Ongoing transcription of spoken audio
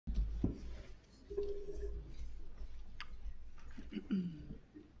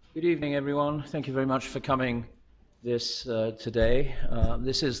Good evening, everyone. Thank you very much for coming today.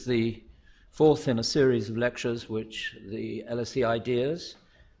 This is the fourth in a series of lectures which the LSE Ideas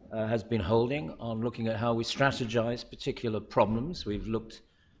has been holding on looking at how we strategize particular problems. We've looked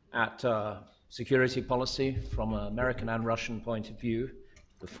at security policy from an American and Russian point of view.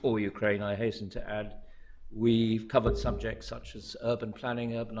 Before Ukraine, I hasten to add, we've covered subjects such as urban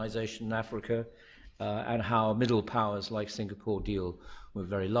planning, urbanization in Africa, and how middle powers like Singapore deal with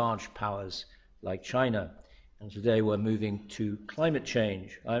very large powers like China. And today we're moving to climate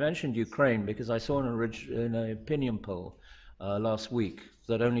change. I mentioned Ukraine because I saw in an opinion poll last week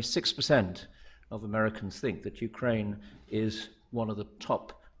that only 6% of Americans think that Ukraine is one of the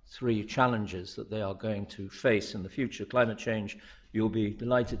top 3 challenges that they are going to face in the future. Climate change, you'll be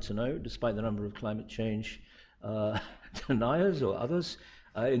delighted to know, despite the number of climate change deniers or others,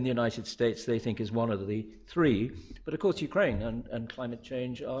 in the United States, they think is one of the 3. But of course, Ukraine and climate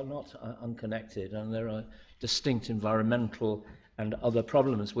change are not unconnected, and there are distinct environmental and other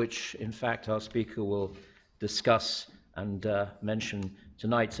problems, which, in fact, our speaker will discuss and mention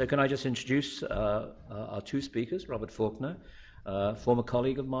tonight. So can I just introduce our 2 speakers, Robert Falkner, former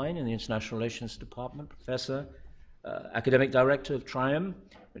colleague of mine in the International Relations Department, professor, academic director of TRIUM,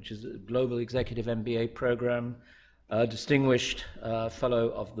 which is a global executive MBA program, distinguished fellow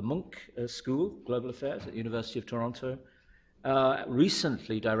of the Munk School, Global Affairs at the University of Toronto,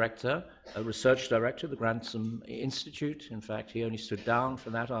 recently research director of the Grantham Institute. In fact, he only stood down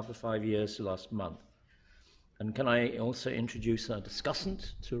from that after 5 years last month. And can I also introduce a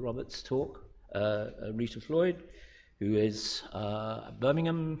discussant to Robert's talk, Rita Floyd, who is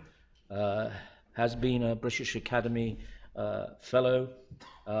Birmingham, has been a British Academy fellow,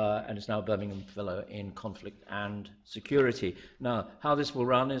 and is now a Birmingham Fellow in Conflict and Security. Now, how this will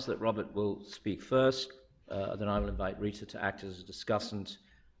run is that Robert will speak first, then I will invite Rita to act as a discussant,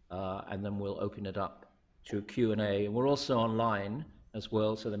 and then we'll open it up to a Q&A. And we're also online as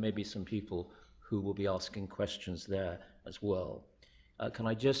well, so there may be some people who will be asking questions there as well. Can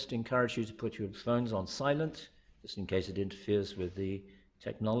I just encourage you to put your phones on silent, just in case it interferes with the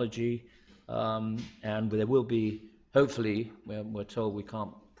technology, and there will be, hopefully, we're told we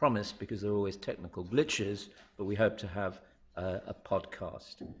can't promise because there are always technical glitches, but we hope to have a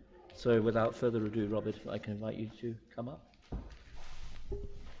podcast. So without further ado, Robert, if I can invite you to come up.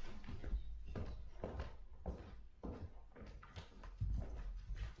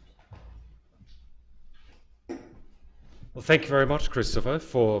 Well, thank you very much, Christopher,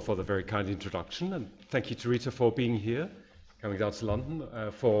 for the very kind introduction, and thank you to Rita for being here, coming down to London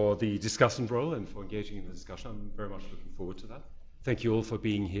for the discussion role and for engaging in the discussion. I'm very much looking forward to that. Thank you all for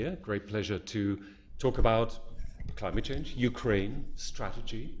being here. Great pleasure to talk about climate change, Ukraine,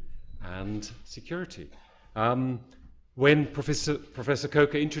 strategy, and security. When Professor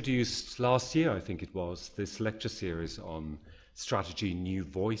Coker introduced last year, I think it was, this lecture series on strategy, new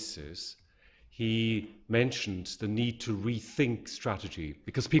voices, he mentioned the need to rethink strategy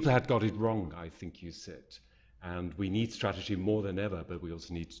because people had got it wrong, I think you said. And we need strategy more than ever, but we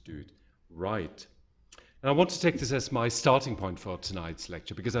also need to do it right. And I want to take this as my starting point for tonight's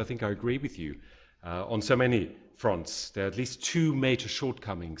lecture because I think I agree with you on so many fronts. There are at least 2 major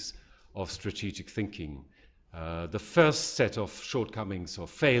shortcomings of strategic thinking. The first set of shortcomings or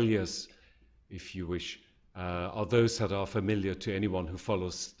failures, if you wish, are those that are familiar to anyone who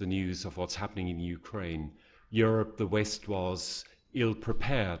follows the news of what's happening in Ukraine. Europe, the West, was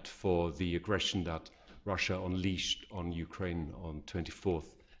ill-prepared for the aggression that Russia unleashed on Ukraine on 24th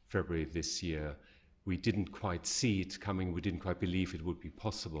February this year. We didn't quite see it coming. We didn't quite believe it would be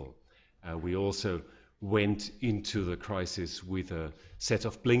possible. We also went into the crisis with a set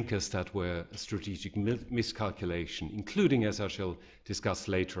of blinkers that were a strategic miscalculation, including, as I shall discuss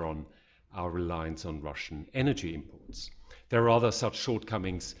later on, our reliance on Russian energy imports. There are other such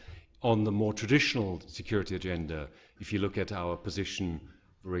shortcomings on the more traditional security agenda. If you look at our position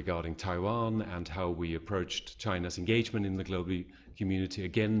regarding Taiwan and how we approached China's engagement in the global community,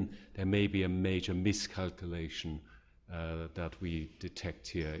 again, there may be a major miscalculation that we detect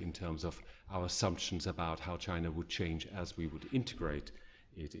here in terms of our assumptions about how China would change as we would integrate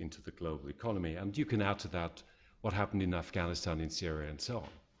it into the global economy. And you can add to that what happened in Afghanistan, in Syria, and so on.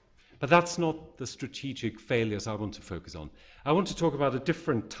 But that's not the strategic failures I want to focus on. I want to talk about a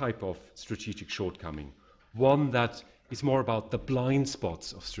different type of strategic shortcoming, one that is more about the blind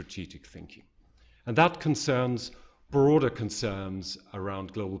spots of strategic thinking. And that concerns broader concerns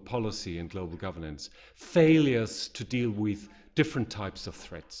around global policy and global governance, failures to deal with different types of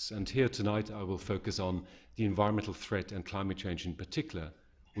threats. And here tonight I will focus on the environmental threat and climate change in particular,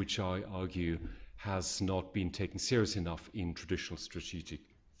 which I argue has not been taken serious enough in traditional strategic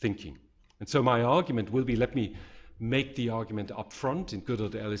thinking. And so my argument will be, let me make the argument up front in good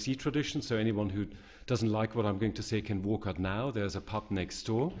old LSE tradition, so anyone who doesn't like what I'm going to say can walk out now. There's a pub next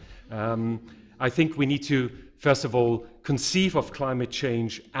door. I think we need to, first of all, conceive of climate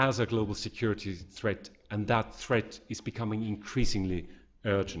change as a global security threat, and that threat is becoming increasingly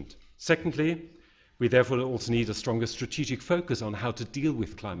urgent. Secondly, we therefore also need a stronger strategic focus on how to deal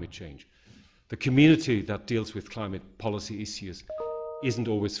with climate change. The community that deals with climate policy issues isn't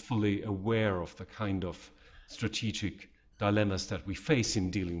always fully aware of the kind of strategic dilemmas that we face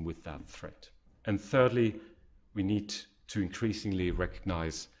in dealing with that threat. And thirdly, we need to increasingly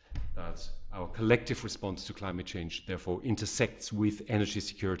recognize that our collective response to climate change therefore intersects with energy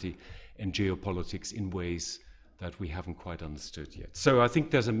security and geopolitics in ways that we haven't quite understood yet. So I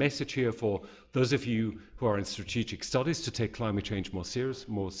think there's a message here for those of you who are in strategic studies to take climate change more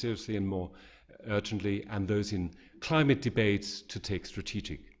seriously and more urgently, and those in climate debates to take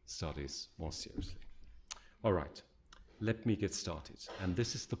strategic studies more seriously. All right, let me get started. And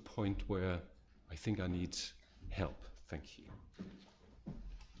this is the point where I think I need help. Thank you.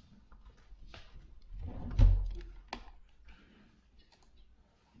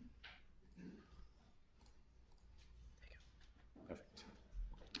 Perfect.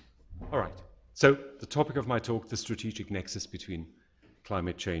 All right, so the topic of my talk, the strategic nexus between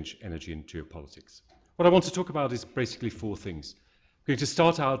climate change, energy, and geopolitics. What I want to talk about is basically four things. I'm going to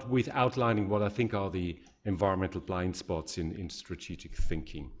start out with outlining what I think are the environmental blind spots in strategic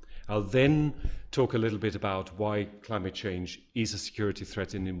thinking. I'll then talk a little bit about why climate change is a security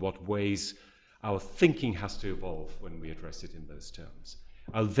threat and in what ways our thinking has to evolve when we address it in those terms.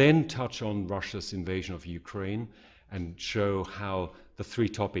 I'll then touch on Russia's invasion of Ukraine and show how the three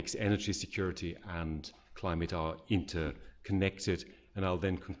topics, energy security and climate, are interconnected. And I'll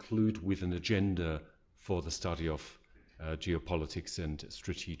then conclude with an agenda for the study of geopolitics and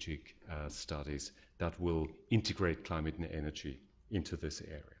strategic studies that will integrate climate and energy into this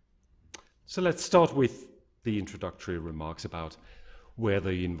area. So let's start with the introductory remarks about where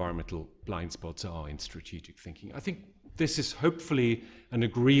the environmental blind spots are in strategic thinking. I think this is hopefully an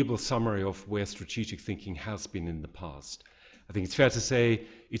agreeable summary of where strategic thinking has been in the past. I think it's fair to say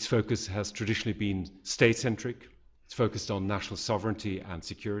its focus has traditionally been state-centric. It's focused on national sovereignty and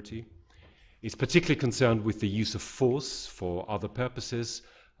security. It's particularly concerned with the use of force for other purposes,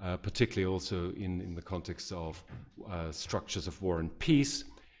 particularly also in the context of structures of war and peace.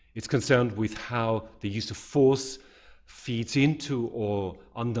 It's concerned with how the use of force feeds into or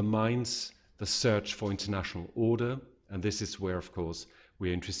undermines the search for international order. And this is where, of course,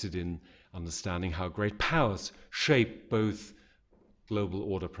 we're interested in understanding how great powers shape both global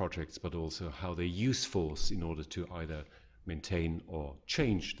order projects, but also how they use force in order to either maintain or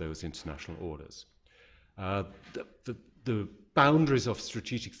change those international orders. The boundaries of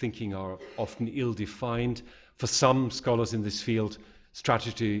strategic thinking are often ill-defined. For some scholars in this field,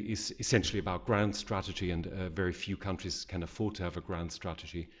 strategy is essentially about grand strategy, and very few countries can afford to have a grand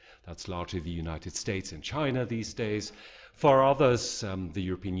strategy. That's largely the United States and China these days. For others, the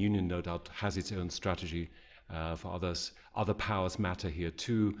European Union no doubt has its own strategy. For others, other powers matter here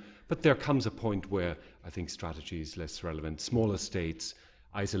too. But there comes a point where I think strategy is less relevant. Smaller states,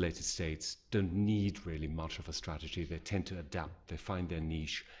 isolated states, don't need really much of a strategy. They tend to adapt, they find their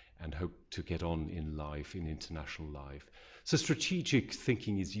niche and hope to get on in life, in international life. So strategic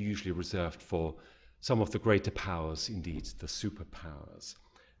thinking is usually reserved for some of the greater powers, indeed, the superpowers.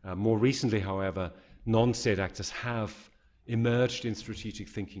 More recently, however, non-state actors have emerged in strategic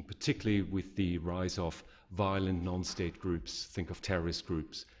thinking, particularly with the rise of violent non-state groups, think of terrorist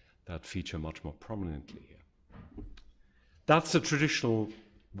groups, that feature much more prominently here. That's a traditional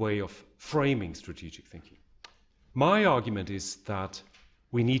way of framing strategic thinking. My argument is that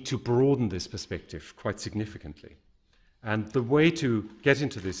we need to broaden this perspective quite significantly. And the way to get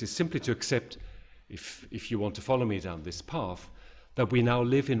into this is simply to accept, if you want to follow me down this path, that we now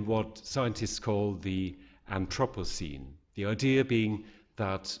live in what scientists call the Anthropocene. The idea being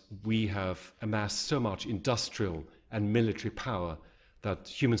that we have amassed so much industrial and military power that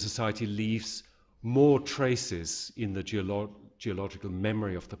human society leaves more traces in the geological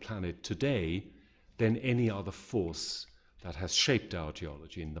memory of the planet today than any other force that has shaped our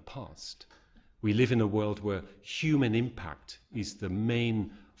geology in the past. We live in a world where human impact is the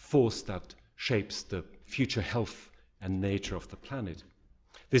main force that shapes the future health and nature of the planet.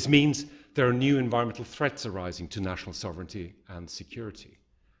 This means there are new environmental threats arising to national sovereignty and security.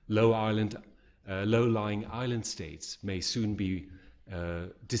 Low-lying island states may soon be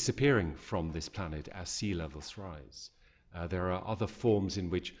disappearing from this planet as sea levels rise. There are other forms in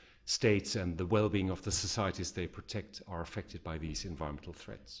which states and the well-being of the societies they protect are affected by these environmental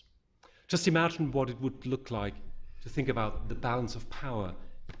threats. Just imagine what it would look like to think about the balance of power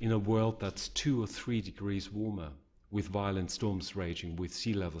in a world that's 2 or 3 degrees warmer, with violent storms raging, with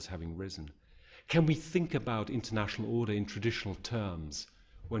sea levels having risen. Can we think about international order in traditional terms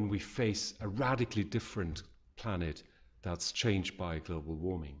when we face a radically different planet that's changed by global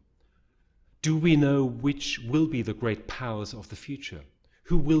warming? Do we know which will be the great powers of the future?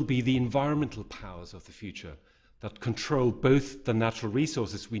 Who will be the environmental powers of the future that control both the natural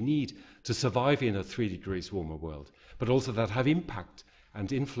resources we need to survive in a 3 degrees warmer world, but also that have impact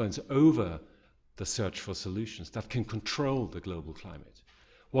and influence over the search for solutions that can control the global climate?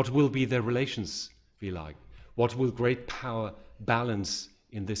 What will be their relations be like? What will great power balance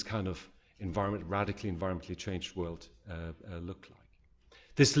in this kind of radically environmentally changed world look like?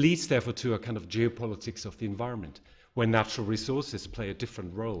 This leads, therefore, to a kind of geopolitics of the environment, where natural resources play a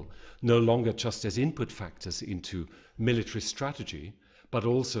different role, no longer just as input factors into military strategy, but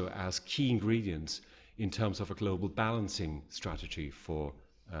also as key ingredients in terms of a global balancing strategy for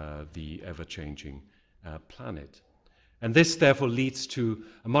the ever-changing planet. And this, therefore, leads to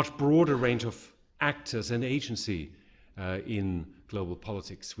a much broader range of actors and agency in global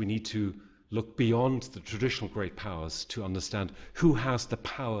politics. We need to look beyond the traditional great powers to understand who has the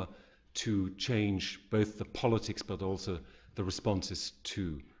power to change both the politics but also the responses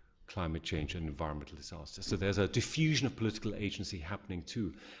to climate change and environmental disasters. So there's a diffusion of political agency happening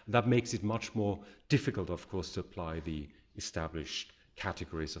too. And that makes it much more difficult, of course, to apply the established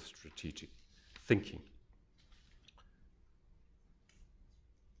categories of strategic thinking.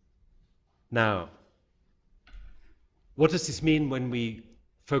 Now, what does this mean when we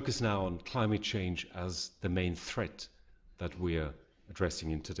focus now on climate change as the main threat that we are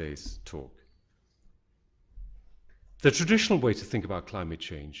addressing in today's talk? The traditional way to think about climate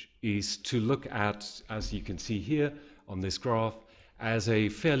change is to look at, as you can see here on this graph, as a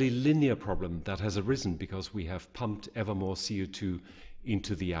fairly linear problem that has arisen because we have pumped ever more CO2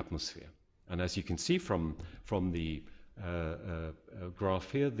 into the atmosphere. And as you can see from the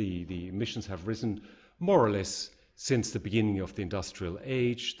graph here, the emissions have risen more or less since the beginning of the industrial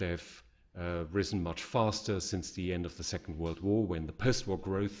age. They've risen much faster since the end of the Second World War, when the post-war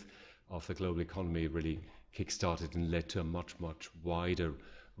growth of the global economy really kick-started and led to a much, much wider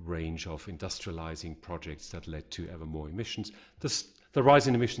range of industrializing projects that led to ever more emissions. The rise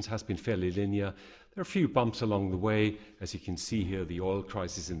in emissions has been fairly linear. There are a few bumps along the way. As you can see here, the oil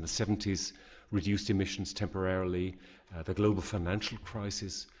crisis in the 70s reduced emissions temporarily. The global financial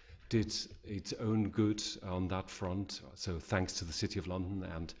crisis did its own good on that front. So thanks to the City of London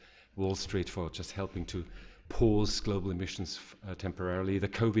and Wall Street for just helping to pause global emissions temporarily. The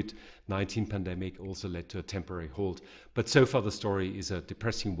COVID-19 pandemic also led to a temporary halt. But so far the story is a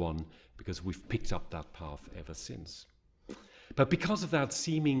depressing one because we've picked up that path ever since. But because of that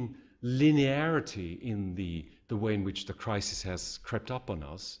seeming linearity in the way in which the crisis has crept up on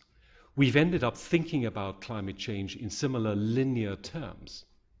us, we've ended up thinking about climate change in similar linear terms.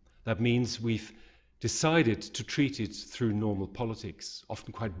 That means we've decided to treat it through normal politics,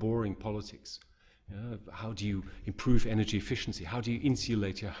 often quite boring politics. How do you improve energy efficiency? How do you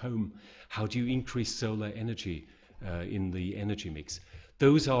insulate your home? How do you increase solar energy in the energy mix?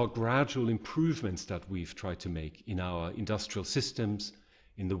 Those are gradual improvements that we've tried to make in our industrial systems,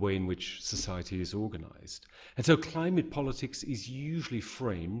 in the way in which society is organized. And so climate politics is usually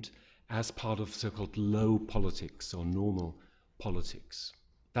framed as part of so-called low politics or normal politics.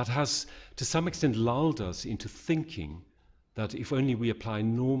 That has, to some extent, lulled us into thinking that if only we apply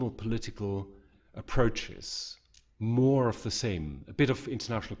normal political approaches, more of the same, a bit of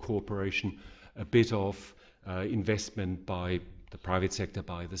international cooperation, a bit of investment by the private sector,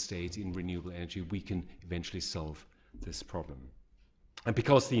 by the state in renewable energy, we can eventually solve this problem. And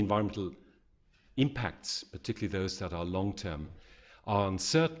because the environmental impacts, particularly those that are long-term, are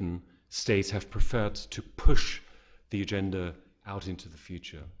uncertain, states have preferred to push the agenda out into the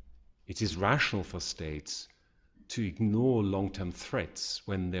future. It is rational for states to ignore long-term threats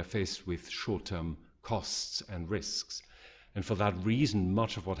when they're faced with short-term costs and risks. And for that reason,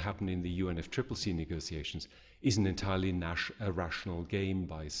 much of what happened in the UNFCCC negotiations is an entirely a rational game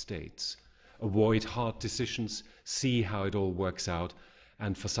by states. Avoid hard decisions, see how it all works out,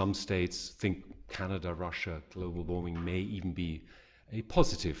 and for some states, think Canada, Russia, global warming may even be a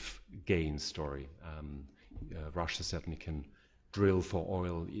positive gain story. Russia certainly can drill for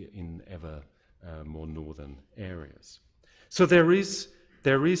oil in ever more northern areas. So there is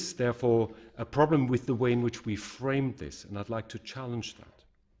therefore a problem with the way in which we framed this, and I'd like to challenge that.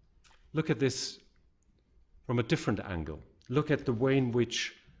 Look at this from a different angle. Look at the way in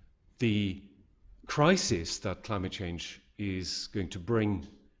which the crisis that climate change is going to bring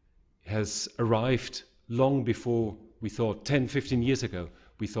has arrived long before we thought. 10, 15 years ago,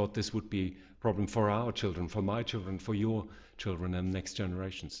 we thought this would be a problem for our children, for my children, for your children and next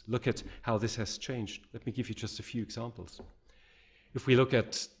generations. Look at how this has changed. Let me give you just a few examples. If we look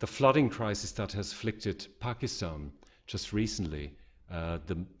at the flooding crisis that has afflicted Pakistan just recently,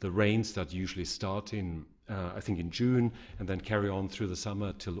 the rains that usually start in, I think in June and then carry on through the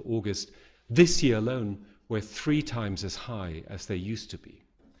summer till August, this year alone were 3 times as high as they used to be.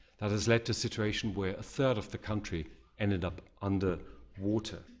 That has led to a situation where a third of the country ended up under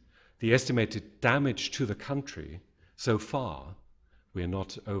water. The estimated damage to the country so far, we're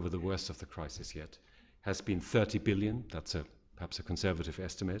not over the worst of the crisis yet, has been 30 billion. That's perhaps a conservative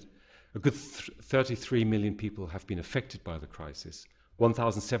estimate. A good 33 million people have been affected by the crisis.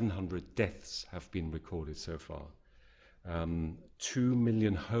 1,700 deaths have been recorded so far. 2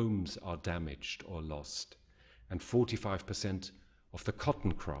 million homes are damaged or lost, and 45% of the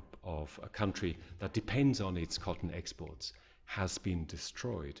cotton crop of a country that depends on its cotton exports has been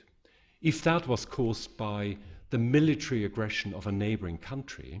destroyed. If that was caused by the military aggression of a neighboring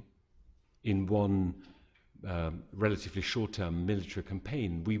country in one relatively short-term military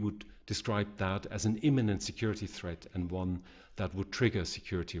campaign, we would describe that as an imminent security threat and one that would trigger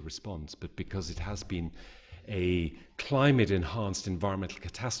security response. But because it has been a climate-enhanced environmental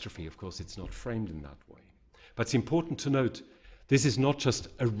catastrophe, of course, it's not framed in that way. But it's important to note this is not just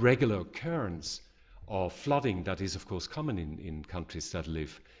a regular occurrence of flooding that is, of course, common in countries that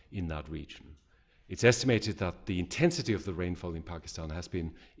live in that region. It's estimated that the intensity of the rainfall in Pakistan has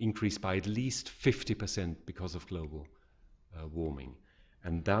been increased by at least 50% because of global warming.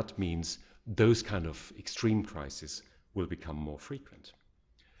 And that means those kind of extreme crises will become more frequent.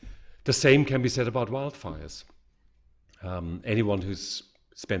 The same can be said about wildfires. Anyone who's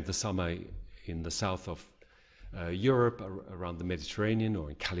spent the summer in the south of Europe, around the Mediterranean, or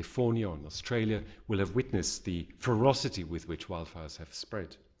in California or in Australia, will have witnessed the ferocity with which wildfires have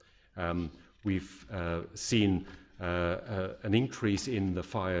spread. We've seen an increase in the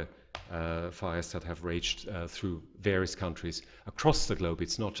fires that have raged through various countries across the globe.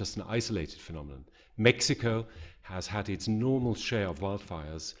 It's not just an isolated phenomenon. Mexico has had its normal share of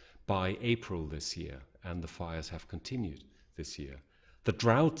wildfires by April this year, and the fires have continued this year. The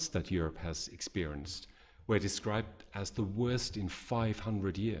droughts that Europe has experienced were described as the worst in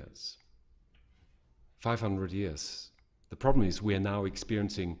 500 years. 500 years. The problem is we are now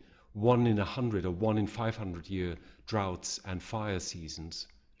experiencing 1 in 100 or 1 in 500 year droughts and fire seasons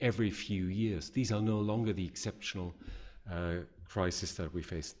every few years. These are no longer the exceptional crisis that we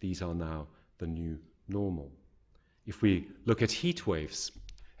face. These are now the new normal. If we look at heat waves,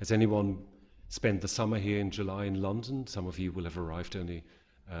 has anyone spent the summer here in July in London? Some of you will have arrived only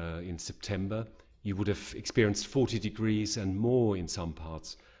in September. You would have experienced 40 degrees and more in some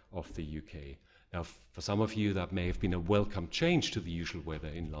parts of the UK. Now, for some of you, that may have been a welcome change to the usual weather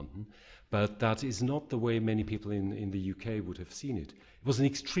in London, but that is not the way many people in the UK would have seen it. It was an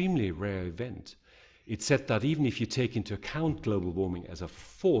extremely rare event. It said that even if you take into account global warming as a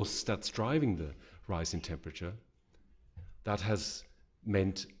force that's driving the rise in temperature, that has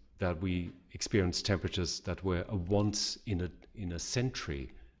meant that we experienced temperatures that were a once in a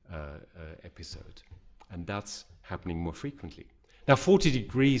century episode, and that's happening more frequently. Now, 40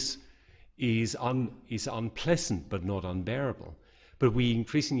 degrees is unpleasant but not unbearable, but we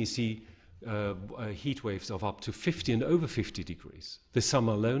increasingly see heat waves of up to 50 and over 50 degrees. This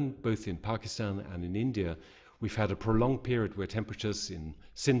summer alone, both in Pakistan and in India, we've had a prolonged period where temperatures in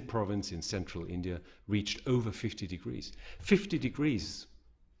Sindh province in central India reached over 50 degrees. 50 degrees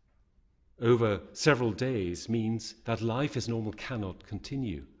over several days means that life as normal cannot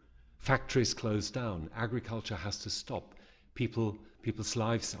continue. Factories close down, agriculture has to stop, people's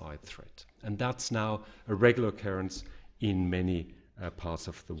lives are at threat. And that's now a regular occurrence in many parts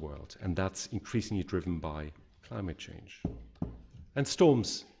of the world. And that's increasingly driven by climate change. And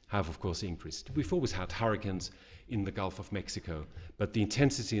storms have, of course, increased. We've always had hurricanes in the Gulf of Mexico, but the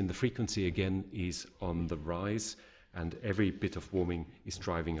intensity and the frequency, again, is on the rise, and every bit of warming is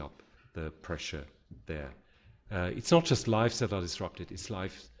driving up the pressure there. It's not just lives that are disrupted, it's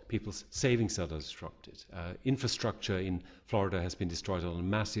people's savings that are disrupted. Infrastructure in Florida has been destroyed on a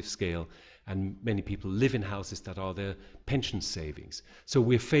massive scale, and many people live in houses that are their pension savings. So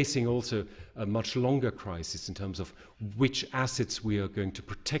we're facing also a much longer crisis in terms of which assets we are going to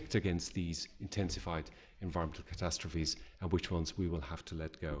protect against these intensified environmental catastrophes and which ones we will have to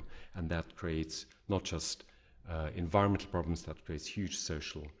let go. And that creates not just environmental problems, that creates huge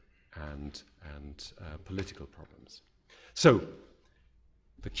social and political problems. So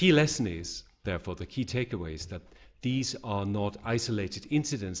The key lesson is, therefore, the key takeaway is that these are not isolated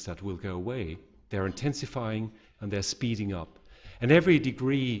incidents that will go away. They're intensifying and they're speeding up. And every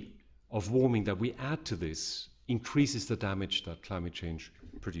degree of warming that we add to this increases the damage that climate change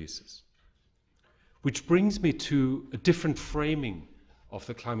produces. Which brings me to a different framing of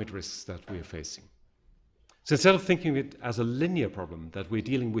the climate risks that we are facing. So instead of thinking of it as a linear problem that we're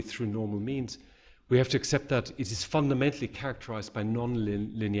dealing with through normal means, we have to accept that it is fundamentally characterized by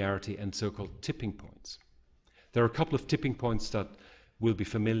non-linearity and so-called tipping points. There are a couple of tipping points that will be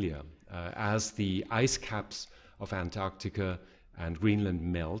familiar. As the ice caps of Antarctica and Greenland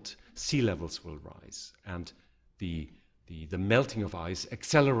melt, sea levels will rise, and the melting of ice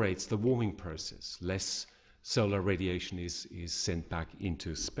accelerates the warming process. Less solar radiation is sent back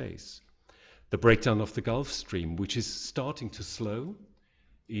into space. The breakdown of the Gulf Stream, which is starting to slow,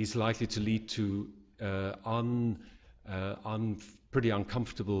 is likely to lead to pretty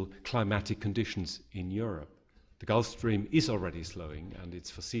uncomfortable climatic conditions in Europe. The Gulf Stream is already slowing, and it's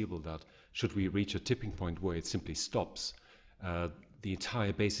foreseeable that should we reach a tipping point where it simply stops, the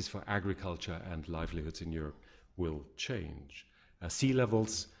entire basis for agriculture and livelihoods in Europe will change. Sea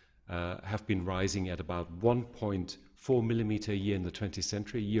levels have been rising at about 1.4 millimeter a year in the 20th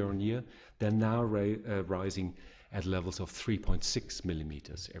century, year on year. They're now rising at levels of 3.6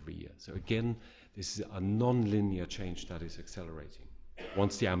 millimeters every year. So again, this is a non-linear change that is accelerating.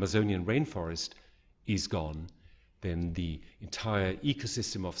 Once the Amazonian rainforest is gone, then the entire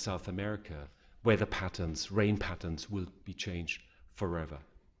ecosystem of South America, weather patterns, rain patterns will be changed forever.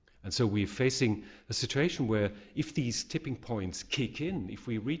 And so we're facing a situation where if these tipping points kick in, if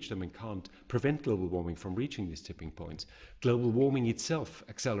we reach them and can't prevent global warming from reaching these tipping points, global warming itself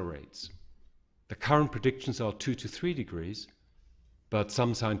accelerates. The current predictions are 2 to 3 degrees, but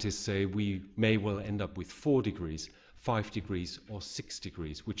some scientists say we may well end up with 4 degrees, 5 degrees, or 6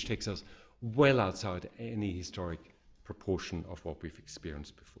 degrees, which takes us well outside any historic proportion of what we've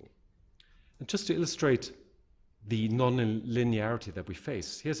experienced before. And just to illustrate the non-linearity that we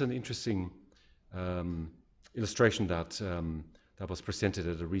face, here's an interesting illustration that was presented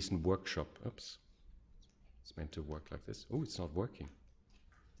at a recent workshop. Oops, it's meant to work like this. Oh, it's not working.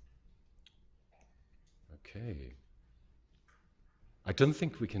 Okay. I don't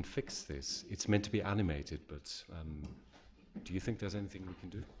think we can fix this. It's meant to be animated, but do you think there's anything we can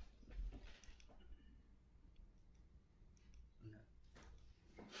do? No.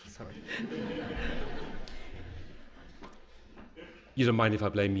 Sorry. You don't mind if I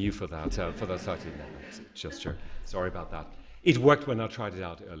blame you for that slightly gesture. Sorry about that. It worked when I tried it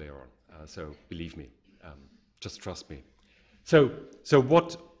out earlier on, so believe me, just trust me. So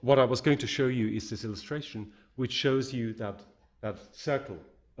what I was going to show you is this illustration, which shows you that circle,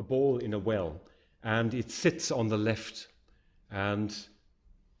 a ball in a well, and it sits on the left, and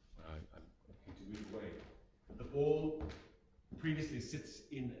I'm going to move away. The ball previously sits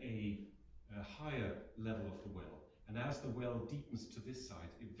in a higher level of the well, and as the well deepens to this side,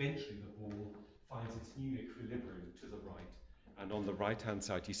 eventually the ball finds its new equilibrium to the right, and on the right-hand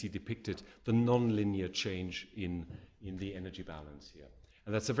side you see depicted the non-linear change in the energy balance here.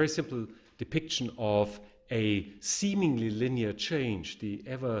 And that's a very simple depiction of a seemingly linear change, the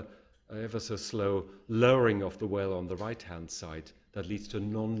ever so slow lowering of the well on the right-hand side that leads to a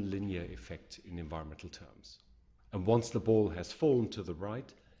non-linear effect in environmental terms. And once the ball has fallen to the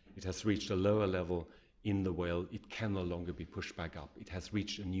right, it has reached a lower level in the well, it can no longer be pushed back up. It has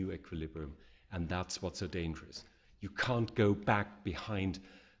reached a new equilibrium, and that's what's so dangerous. You can't go back behind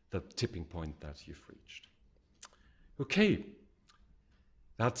the tipping point that you've reached. Okay,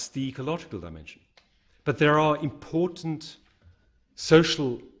 that's the ecological dimension. But there are important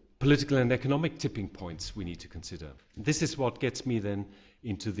social, political, and economic tipping points we need to consider. This is what gets me then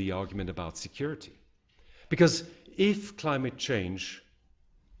into the argument about security. Because if climate change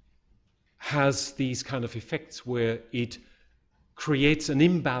has these kind of effects where it creates an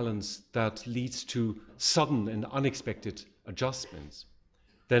imbalance that leads to sudden and unexpected adjustments,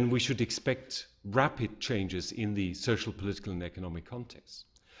 then we should expect rapid changes in the social, political, and economic context.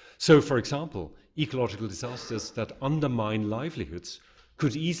 So, for example, ecological disasters that undermine livelihoods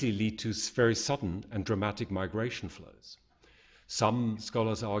could easily lead to very sudden and dramatic migration flows. Some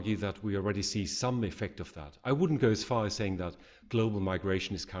scholars argue that we already see some effect of that. I wouldn't go as far as saying that global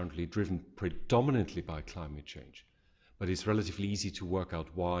migration is currently driven predominantly by climate change, but it's relatively easy to work out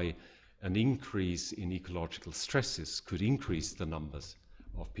why an increase in ecological stresses could increase the numbers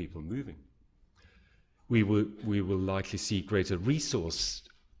of people moving. We will likely see greater resource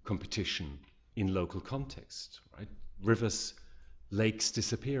competition in local context, right? Rivers lakes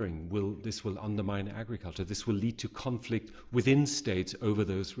disappearing. This will undermine agriculture. This will lead to conflict within states over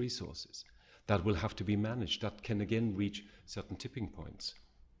those resources. That will have to be managed. That can again reach certain tipping points.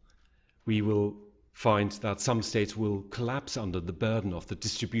 We will find that some states will collapse under the burden of the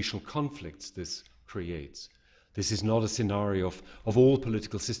distributional conflicts this creates. This is not a scenario of all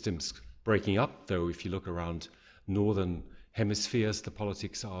political systems breaking up, though if you look around northern hemispheres, the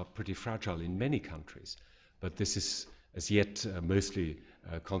politics are pretty fragile in many countries. But this is as yet mostly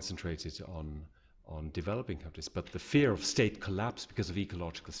concentrated on developing countries. But the fear of state collapse because of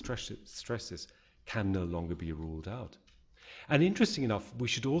ecological stresses can no longer be ruled out. And interesting enough, we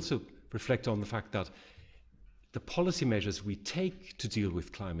should also reflect on the fact that the policy measures we take to deal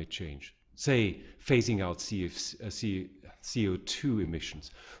with climate change, say phasing out CO2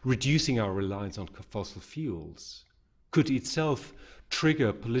 emissions, reducing our reliance on fossil fuels, could itself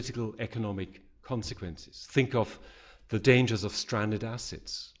trigger political economic consequences. Think of the dangers of stranded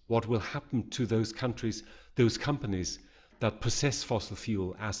assets. What will happen to those countries, those companies that possess fossil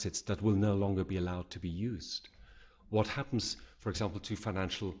fuel assets that will no longer be allowed to be used? What happens, for example, to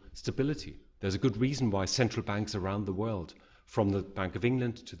financial stability? There's a good reason why central banks around the world, from the Bank of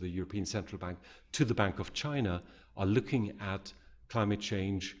England to the European Central Bank to the Bank of China, are looking at climate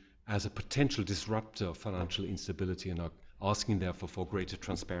change as a potential disruptor of financial instability and are asking, therefore, for greater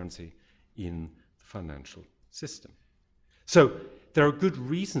transparency in the financial system. So there are good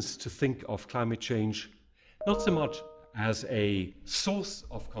reasons to think of climate change not so much as a source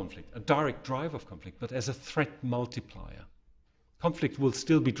of conflict, a direct drive of conflict, but as a threat multiplier. Conflict will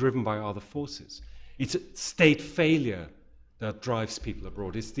still be driven by other forces. It's state failure that drives people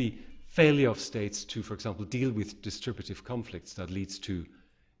abroad. It's the failure of states to, for example, deal with distributive conflicts that leads to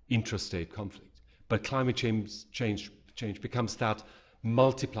intrastate conflict. But climate change becomes that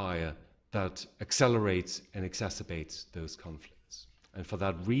multiplier that accelerates and exacerbates those conflicts. And for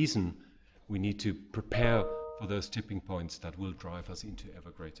that reason, we need to prepare for those tipping points that will drive us into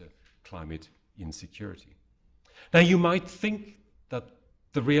ever greater climate insecurity. Now, you might think that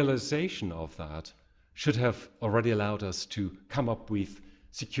the realization of that should have already allowed us to come up with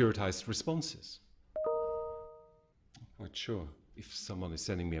securitized responses. I'm not quite sure if someone is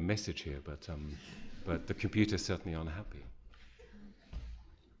sending me a message here, but the computer is certainly unhappy.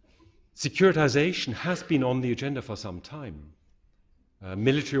 Securitization has been on the agenda for some time.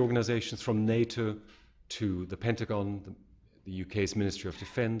 Military organizations from NATO to the Pentagon, the UK's Ministry of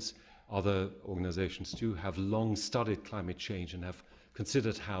Defence, other organizations too, have long studied climate change and have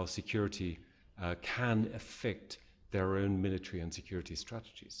considered how security can affect their own military and security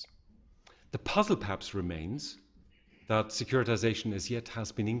strategies. The puzzle perhaps remains that securitization as yet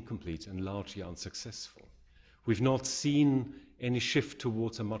has been incomplete and largely unsuccessful. We've not seen any shift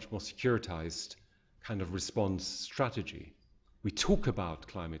towards a much more securitized kind of response strategy. We talk about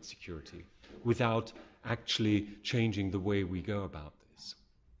climate security without actually changing the way we go about this.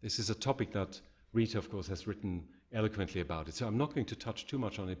 This is a topic that Rita, of course, has written eloquently about it. So I'm not going to touch too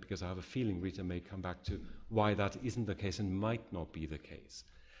much on it because I have a feeling Rita may come back to why that isn't the case and might not be the case.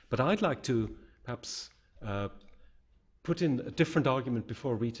 But I'd like to perhaps put in a different argument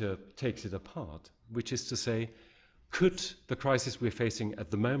before Rita takes it apart, which is to say, could the crisis we're facing at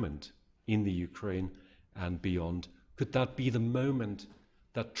the moment in the Ukraine and beyond, could that be the moment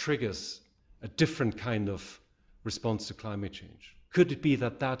that triggers a different kind of response to climate change? Could it be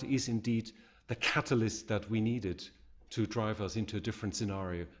that that is indeed the catalyst that we needed to drive us into a different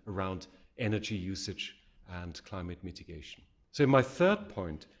scenario around energy usage and climate mitigation? So in my third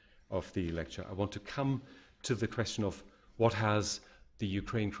point of the lecture, I want to come to the question of what has the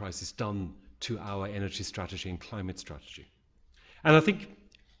Ukraine crisis done to our energy strategy and climate strategy. And I think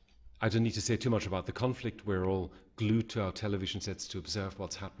I don't need to say too much about the conflict. We're all glued to our television sets to observe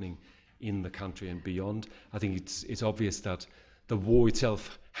what's happening in the country and beyond. I think it's obvious that the war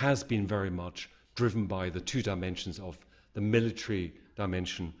itself has been very much driven by the two dimensions of the military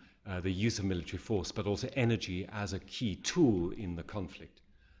dimension, the use of military force, but also energy as a key tool in the conflict.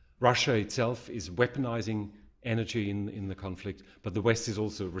 Russia itself is weaponizing energy in the conflict, but the West is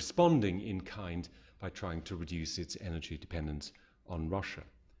also responding in kind by trying to reduce its energy dependence on Russia.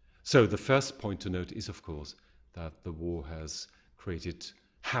 So the first point to note is, of course, that the war has created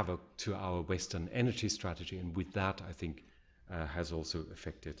havoc to our Western energy strategy, and with that, I think, has also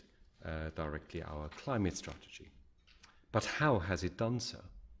affected directly our climate strategy. But how has it done so?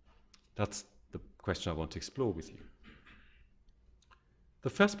 That's the question I want to explore with you. The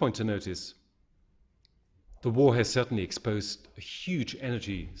first point to note is the war has certainly exposed a huge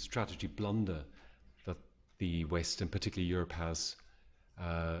energy strategy blunder that the West, and particularly Europe, has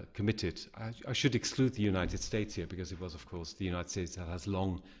committed. I should exclude the United States here, because it was, of course, the United States that has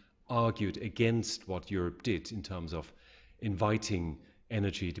long argued against what Europe did in terms of inviting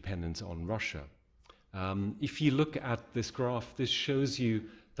energy dependence on Russia. If you look at this graph, this shows you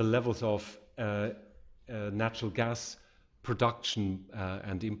the levels of natural gas production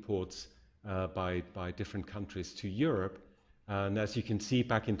and imports by different countries to Europe. And as you can see,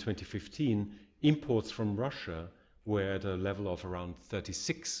 back in 2015, imports from Russia were at a level of around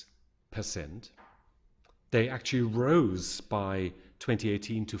 36%. They actually rose by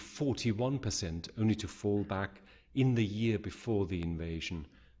 2018 to 41%, only to fall back in the year before the invasion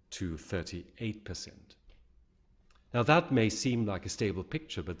to 38%. Now that may seem like a stable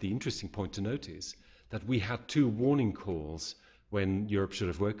picture, but the interesting point to note is that we had two warning calls when Europe should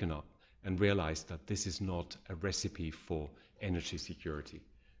have woken up and realized that this is not a recipe for energy security.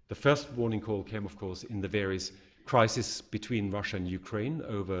 The first warning call came, of course, in the various crises between Russia and Ukraine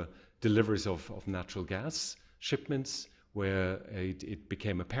over deliveries of natural gas shipments, where it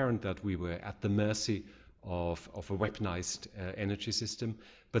became apparent that we were at the mercy of a weaponized energy system.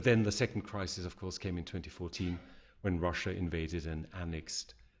 But then the second crisis, of course, came in 2014 when Russia invaded and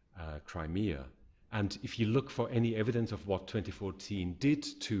annexed Crimea. And if you look for any evidence of what 2014 did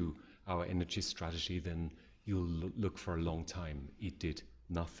to our energy strategy, then you'll look for a long time. It did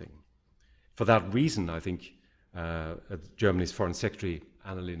nothing. For that reason, I think Germany's Foreign Secretary,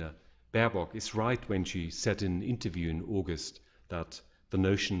 Annalena Baerbock, is right when she said in an interview in August that the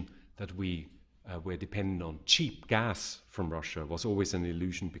notion that we were dependent on cheap gas from Russia was always an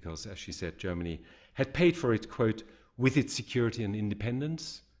illusion, because, as she said, Germany had paid for it, quote, with its security and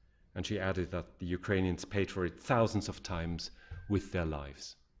independence. And she added that the Ukrainians paid for it thousands of times with their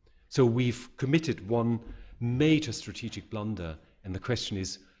lives. So we've committed one major strategic blunder, and the question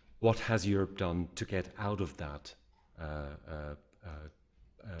is, what has Europe done to get out of that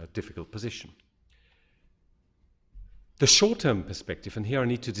difficult position? The short-term perspective, and here I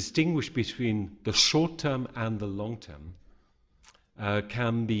need to distinguish between the short-term and the long-term,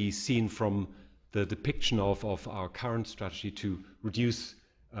 can be seen from the depiction of our current strategy to reduce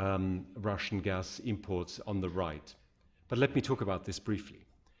Russian gas imports on the right. But let me talk about this briefly.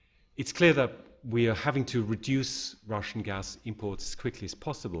 It's clear that we are having to reduce Russian gas imports as quickly as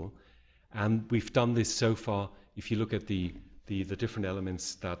possible, and we've done this so far, if you look at the different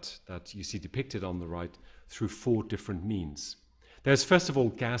elements that you see depicted on the right, through four different means. There's first of all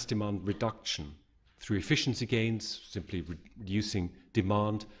gas demand reduction through efficiency gains, simply reducing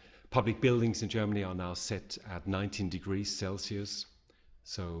demand. Public buildings in Germany are now set at 19 degrees Celsius.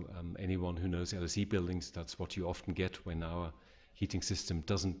 So anyone who knows LSE buildings, that's what you often get when our heating system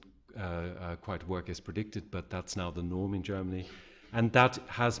doesn't quite work as predicted, but that's now the norm in Germany. And that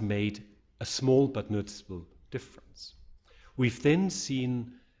has made a small but noticeable difference. We've then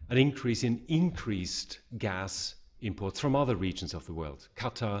seen an increase in increased gas imports from other regions of the world,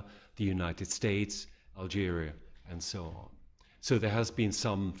 Qatar, the United States, Algeria, and so on. So there has been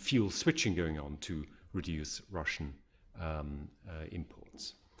some fuel switching going on to reduce Russian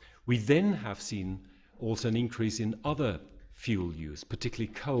imports. We then have seen also an increase in other fuel use,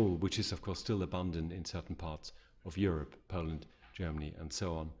 particularly coal, which is of course still abundant in certain parts of Europe, Poland, Germany, and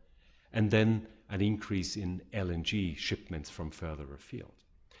so on. And then an increase in LNG shipments from further afield.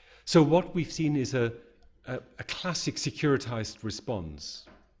 So what we've seen is a classic securitized response.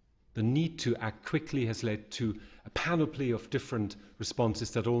 The need to act quickly has led to a panoply of different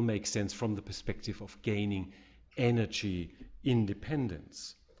responses that all make sense from the perspective of gaining energy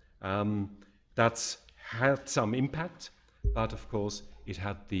independence. That's had some impact, but of course it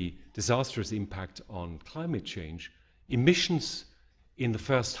had the disastrous impact on climate change. Emissions in the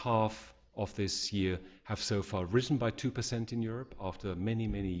first half of this year have so far risen by 2% in Europe after many,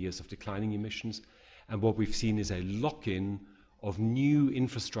 many years of declining emissions. And what we've seen is a lock-in of new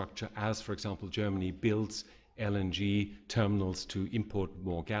infrastructure as, for example, Germany builds LNG terminals to import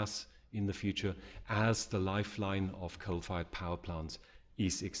more gas in the future as the lifeline of coal-fired power plants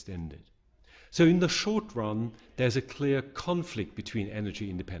is extended. So in the short run, there's a clear conflict between energy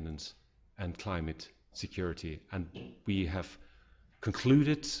independence and climate security. And we have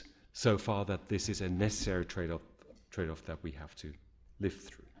concluded so far that this is a necessary trade-off that we have to live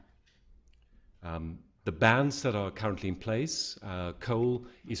through. The bans that are currently in place, coal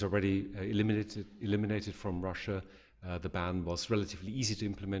is already eliminated from Russia. The ban was relatively easy to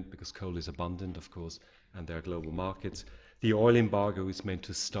implement because coal is abundant, of course, and there are global markets. The oil embargo is meant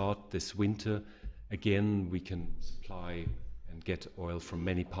to start this winter. Again, we can supply and get oil from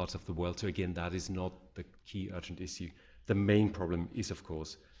many parts of the world. So again, that is not the key urgent issue. The main problem is, of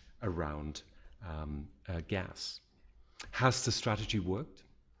course, around gas. Has the strategy worked?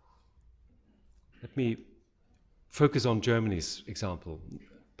 Let me focus on Germany's example,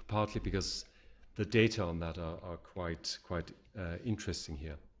 partly because the data on that are quite interesting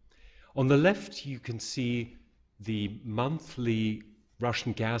here. On the left, you can see the monthly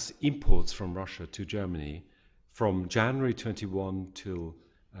Russian gas imports from Russia to Germany from January 21 till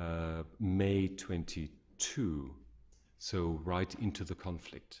May 22, so right into the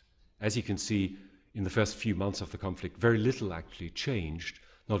conflict. As you can see, in the first few months of the conflict, very little actually changed,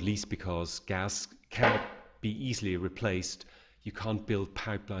 not least because gas cannot be easily replaced. You can't build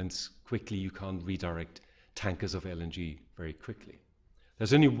pipelines quickly, you can't redirect tankers of LNG very quickly.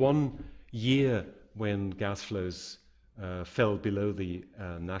 There's only 1 year when gas flows fell below the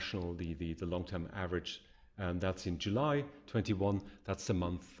the long-term average, and that's in July 21. That's the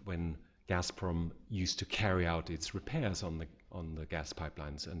month when Gazprom used to carry out its repairs on the gas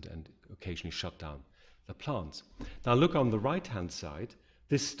pipelines and occasionally shut down the plants. Now look on the right-hand side.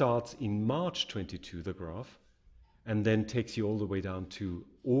 This starts in March 22, the graph, and then takes you all the way down to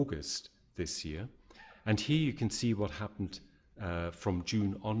August this year. And here you can see what happened from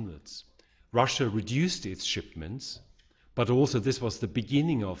June onwards. Russia reduced its shipments, but also this was the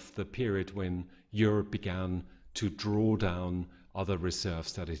beginning of the period when Europe began to draw down other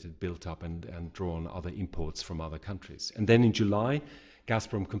reserves that it had built up and draw on other imports from other countries. And then in July,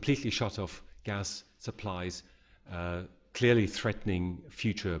 Gazprom completely shut off gas supplies, clearly threatening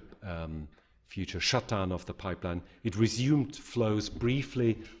future shutdown of the pipeline. It resumed flows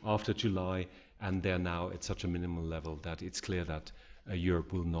briefly after July, and they're now at such a minimal level that it's clear that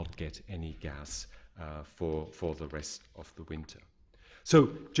Europe will not get any gas for the rest of the winter. So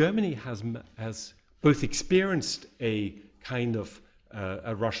Germany has both experienced a kind of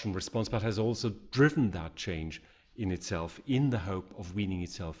a Russian response, but has also driven that change in itself in the hope of weaning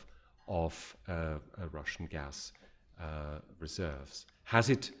itself off Russian gas reserves. Has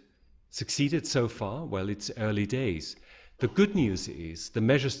it succeeded so far? Well, it's early days. The good news is the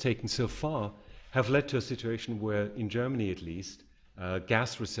measures taken so far have led to a situation where, in Germany at least,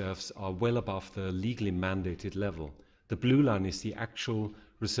 gas reserves are well above the legally mandated level. The blue line is the actual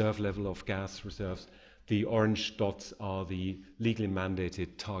reserve level of gas reserves. The orange dots are the legally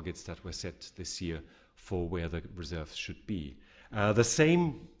mandated targets that were set this year for where the reserves should be. The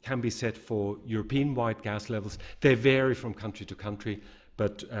same can be said for European-wide gas levels. They vary from country to country,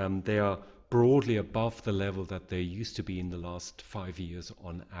 but they are broadly above the level that they used to be in the last 5 years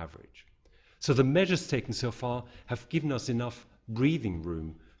on average. So the measures taken so far have given us enough breathing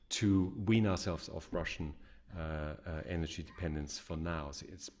room to wean ourselves off Russian energy dependence for now. So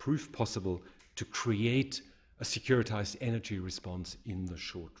it's proof possible to create a securitized energy response in the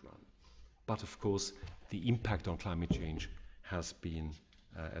short run. But of course, the impact on climate change has been,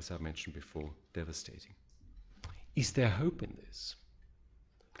 as I mentioned before, devastating. Is there hope in this?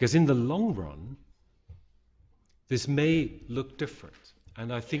 Because in the long run, this may look different.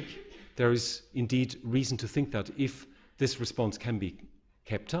 And I think there is indeed reason to think that if this response can be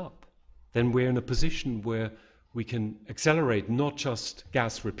kept up, then we're in a position where we can accelerate not just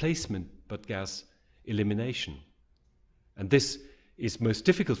gas replacement, but gas elimination. And this is most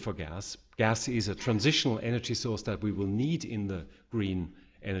difficult for gas. Gas is a transitional energy source that we will need in the green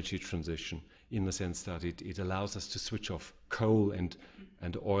energy transition, in the sense that it allows us to switch off coal and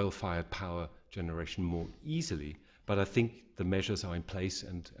oil-fired power generation more easily. But I think the measures are in place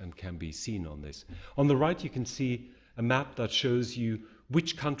and can be seen on this. On the right, you can see a map that shows you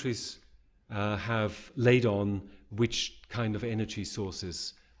which countries have laid on which kind of energy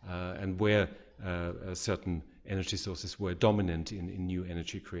sources and where certain energy sources were dominant in new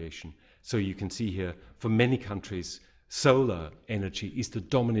energy creation. So you can see here, for many countries, solar energy is the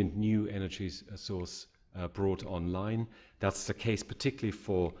dominant new energy source brought online. That's the case particularly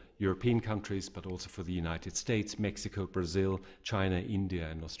for European countries, but also for the United States, Mexico, Brazil, China, India,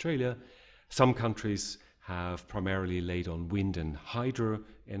 and Australia. Some countries have primarily laid on wind and hydro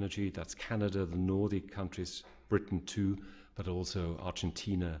energy. That's Canada, the Nordic countries, Britain too, but also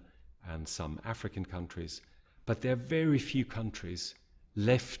Argentina and some African countries. But there are very few countries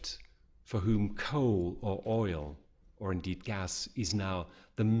left for whom coal or oil, or indeed gas, is now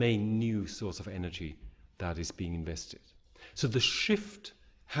the main new source of energy that is being invested. So the shift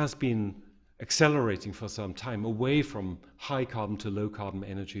has been accelerating for some time away from high carbon to low carbon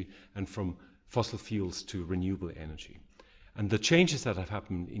energy and from fossil fuels to renewable energy. And the changes that have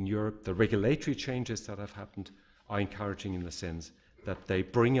happened in Europe, the regulatory changes that have happened, are encouraging in the sense that they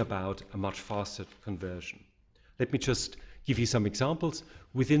bring about a much faster conversion. Let me just give you some examples.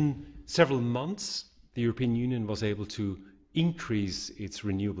 Within several months, the European Union was able to increase its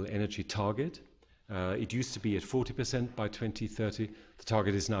renewable energy target It used to be at 40% by 2030. The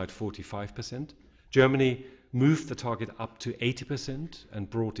target is now at 45%. Germany moved the target up to 80% and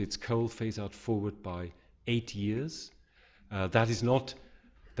brought its coal phase-out forward by 8 years. That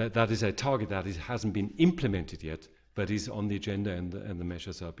is a target that hasn't been implemented yet, but is on the agenda, and the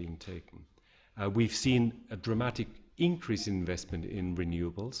measures are being taken. We've seen a dramatic increase in investment in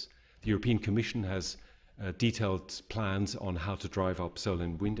renewables. The European Commission has detailed plans on how to drive up solar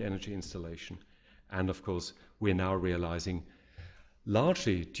and wind energy installation. And of course, we're now realizing,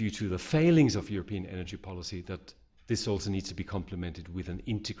 largely due to the failings of European energy policy, that this also needs to be complemented with an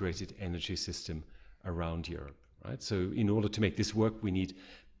integrated energy system around Europe. Right? So in order to make this work, we need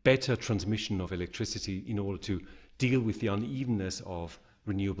better transmission of electricity in order to deal with the unevenness of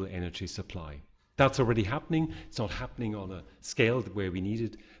renewable energy supply. That's already happening. It's not happening on a scale where we need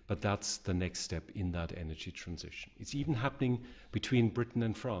it, but that's the next step in that energy transition. It's even happening between Britain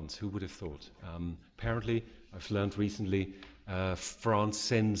and France. Who would have thought? Apparently, I've learned recently, France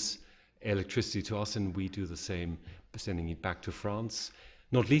sends electricity to us and we do the same, sending it back to France,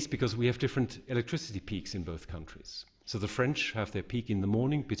 not least because we have different electricity peaks in both countries. So the French have their peak in the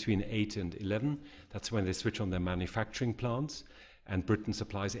morning between 8 and 11. That's when they switch on their manufacturing plants, and Britain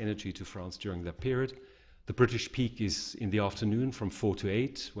supplies energy to France during that period. The British peak is in the afternoon from 4 to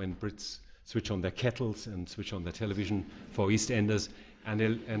 8, when Brits switch on their kettles and switch on their television for EastEnders,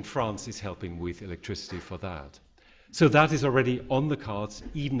 and France is helping with electricity for that. So that is already on the cards,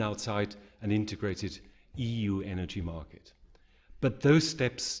 even outside an integrated EU energy market. But those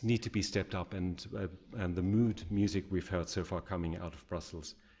steps need to be stepped up, and the mood music we've heard so far coming out of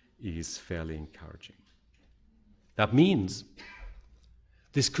Brussels is fairly encouraging. That means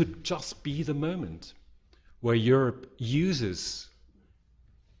this could just be the moment where Europe uses,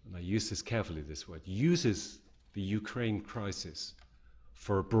 and I use this carefully, this word, uses the Ukraine crisis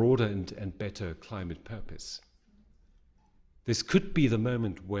for a broader and better climate purpose. This could be the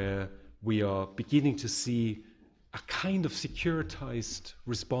moment where we are beginning to see a kind of securitized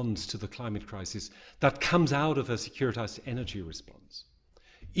response to the climate crisis that comes out of a securitized energy response.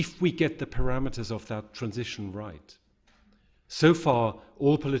 If we get the parameters of that transition right. So far,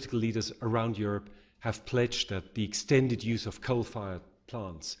 all political leaders around Europe have pledged that the extended use of coal-fired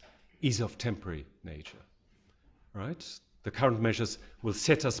plants is of temporary nature. Right? The current measures will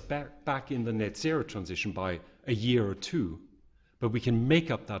set us back in the net zero transition by a year or two, but we can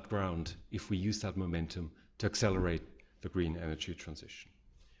make up that ground if we use that momentum to accelerate the green energy transition.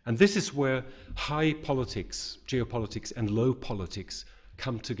 And this is where high politics, geopolitics, and low politics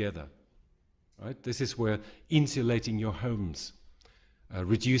come together. Right? This is where insulating your homes,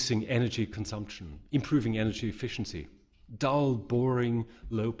 reducing energy consumption, improving energy efficiency, dull, boring,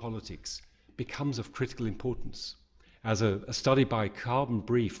 low politics becomes of critical importance. As a study by Carbon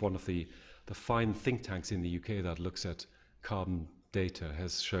Brief, one of the fine think tanks in the UK that looks at carbon data,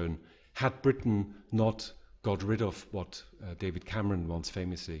 has shown, had Britain not got rid of what David Cameron once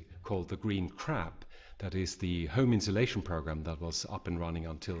famously called the green crap, that is the home insulation program that was up and running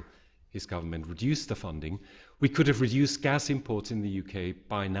until his government reduced the funding, we could have reduced gas imports in the UK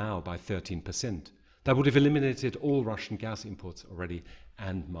by now by 13%. That would have eliminated all Russian gas imports already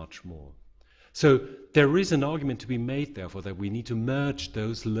and much more. So there is an argument to be made, therefore, that we need to merge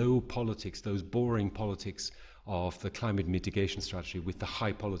those low politics, those boring politics of the climate mitigation strategy with the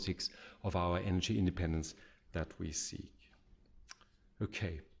high politics of our energy independence that we seek.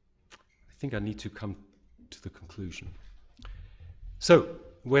 Okay, I think I need to come to the conclusion. So,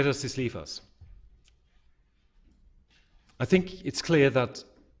 where does this leave us? I think it's clear that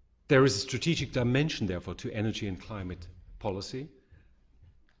there is a strategic dimension, therefore, to energy and climate policy.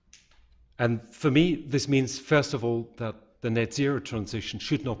 And for me, this means, first of all, that the net zero transition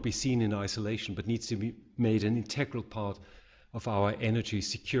should not be seen in isolation, but needs to be made an integral part of our energy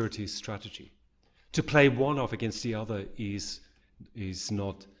security strategy. To play one off against the other is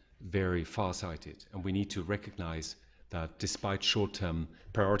not very far-sighted, and we need to recognize that despite short-term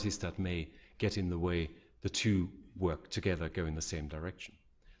priorities that may get in the way, the two work together, go in the same direction.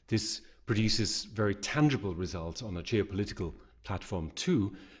 This produces very tangible results on a geopolitical platform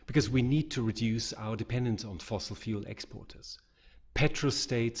too, because we need to reduce our dependence on fossil fuel exporters.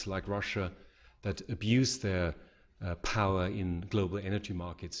 Petrostates like Russia that abuse their power in global energy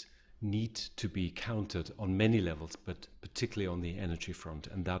markets need to be countered on many levels, but particularly on the energy front,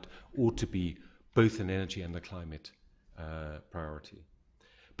 and that ought to be both an energy and a climate priority.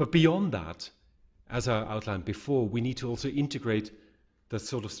 But beyond that, as I outlined before, we need to also integrate the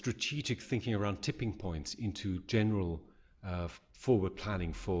sort of strategic thinking around tipping points into general forward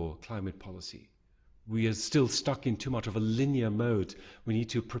planning for climate policy. We are still stuck in too much of a linear mode. We need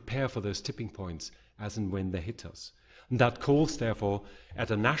to prepare for those tipping points as and when they hit us. And that calls, therefore,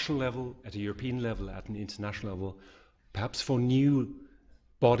 at a national level, at a European level, at an international level, perhaps for new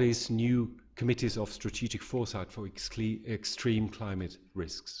bodies, new committees of strategic foresight for extreme climate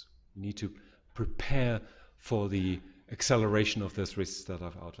risks. We need to prepare for the acceleration of those risks that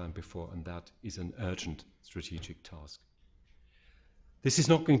I've outlined before, and that is an urgent strategic task. This is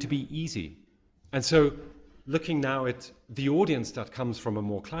not going to be easy. And so, looking now at the audience that comes from a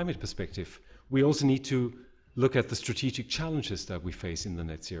more climate perspective, we also need to look at the strategic challenges that we face in the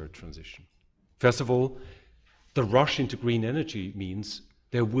net zero transition. First of all, the rush into green energy means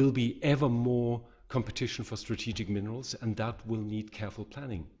there will be ever more competition for strategic minerals, and that will need careful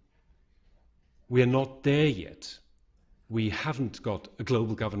planning. We are not there yet. We haven't got a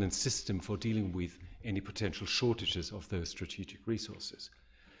global governance system for dealing with any potential shortages of those strategic resources.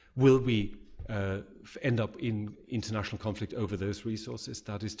 Will we end up in international conflict over those resources?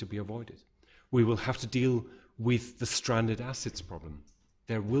 That is to be avoided. We will have to deal with the stranded assets problem.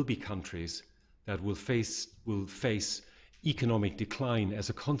 There will be countries that will face economic decline as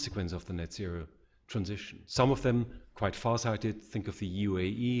a consequence of the net zero transition. Some of them quite farsighted. Think of the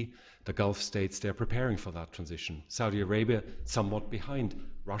UAE, the Gulf states, they're preparing for that transition. Saudi Arabia, somewhat behind.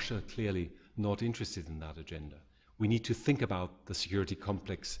 Russia, clearly not interested in that agenda. We need to think about the security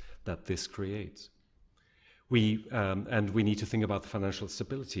complex that this creates. And we need to think about the financial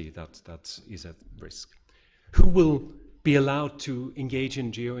stability that is at risk. Who will be allowed to engage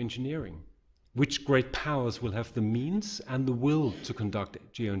in geoengineering? Which great powers will have the means and the will to conduct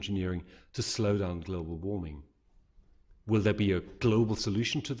geoengineering to slow down global warming? Will there be a global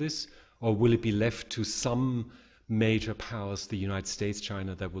solution to this, or will it be left to some major powers, the United States,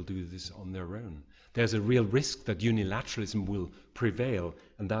 China, that will do this on their own? There's a real risk that unilateralism will prevail,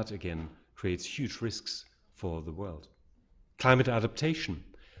 and that again creates huge risks for the world. Climate adaptation.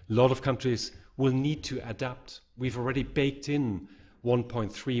 A lot of countries will need to adapt. We've already baked in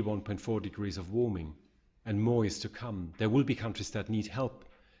 1.3, 1.4 degrees of warming, and more is to come. There will be countries that need help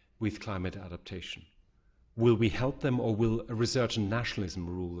with climate adaptation. Will we help them, or will a resurgent nationalism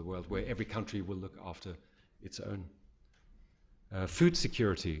rule the world where every country will look after its own? Food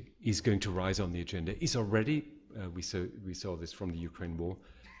security is going to rise on the agenda, is already, we saw this from the Ukraine war,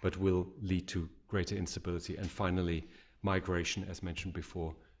 but will lead to greater instability. And finally, migration, as mentioned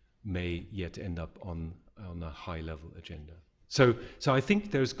before, may yet end up on a high-level agenda. So I think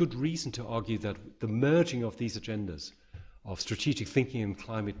there's good reason to argue that the merging of these agendas of strategic thinking and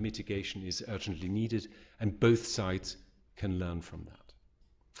climate mitigation is urgently needed, and both sides can learn from that.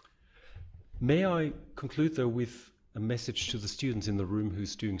 May I conclude, though, with a message to the students in the room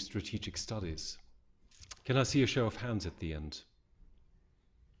who's doing strategic studies? Can I see a show of hands at the end?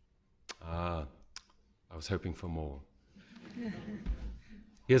 I was hoping for more.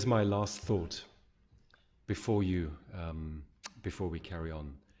 Here's my last thought before we carry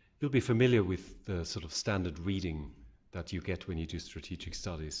on. You'll be familiar with the sort of standard reading that you get when you do strategic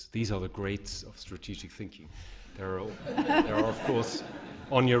studies. These are the greats of strategic thinking. There are of course,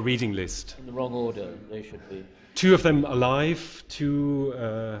 on your reading list. In the wrong order, they should be. 2 of them alive, 2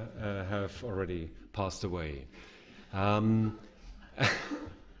 have already passed away.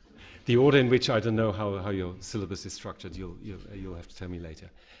 The order in which, I don't know how your syllabus is structured, you'll have to tell me later.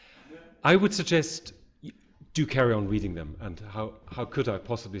 I would suggest do carry on reading them, and how could I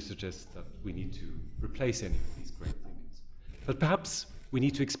possibly suggest that we need to replace any of these great thinkers? But perhaps we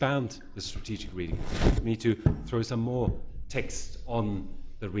need to expand the strategic reading. We need to throw some more text on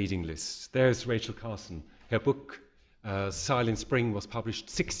the reading list. There's Rachel Carson. Her book, Silent Spring, was published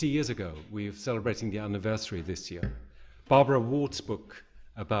 60 years ago. We're celebrating the anniversary this year. Barbara Ward's book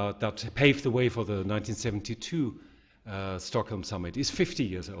that paved the way for the 1972 Stockholm Summit is 50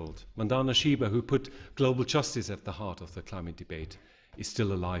 years old. Mandana Shiba, who put global justice at the heart of the climate debate, is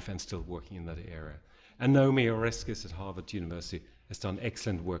still alive and still working in that area. And Naomi Oreskes at Harvard University has done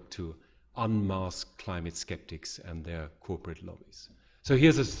excellent work to unmask climate skeptics and their corporate lobbies. So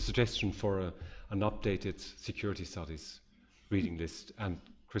here's a suggestion for an updated security studies reading list. And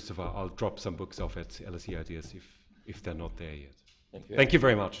Christopher, I'll drop some books off at LSE Ideas if they're not there yet. Thank you. Thank you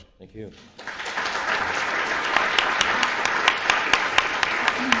very much. Thank you.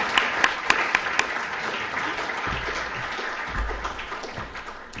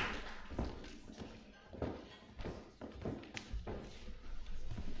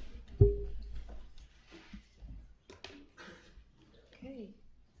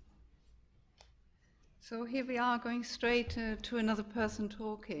 So here we are going straight to another person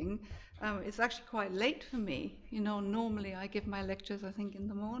talking. It's actually quite late for me. You know, normally I give my lectures, I think, in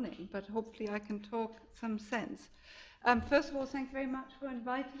the morning, but hopefully I can talk some sense. First of all, thank you very much for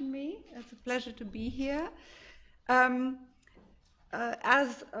inviting me. It's a pleasure to be here.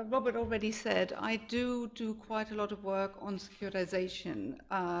 As Robert already said, I do quite a lot of work on securitization,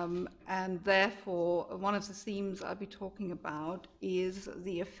 and therefore one of the themes I'll be talking about is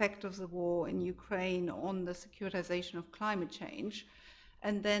the effect of the war in Ukraine on the securitization of climate change.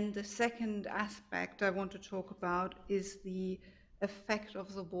 And then the second aspect I want to talk about is the effect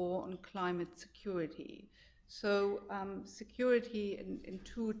of the war on climate security. So security in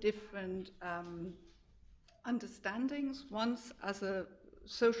two different understandings, once as a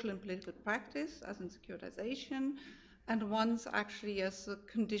social and political practice, as in securitization, and once actually as a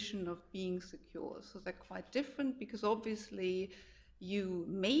condition of being secure. So they're quite different because obviously you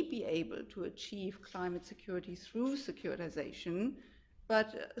may be able to achieve climate security through securitization,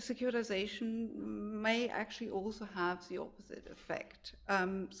 but securitization may actually also have the opposite effect.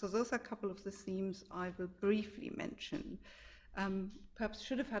 So those are a couple of the themes I will briefly mention. Perhaps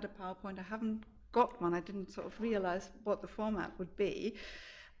should have had a PowerPoint. I haven't got one. I didn't sort of realize what the format would be.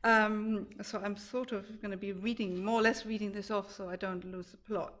 So I'm sort of going to be more or less reading this off so I don't lose the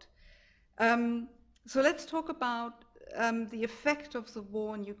plot. So let's talk about the effect of the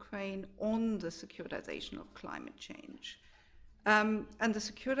war in Ukraine on the securitization of climate change. And the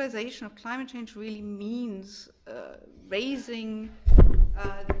securitization of climate change really means raising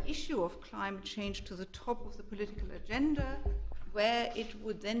the issue of climate change to the top of the political agenda, where it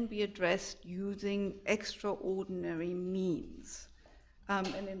would then be addressed using extraordinary means. And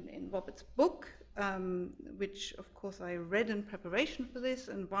in Robert's book, which of course I read in preparation for this,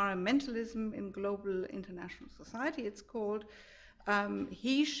 Environmentalism in Global International Society it's called,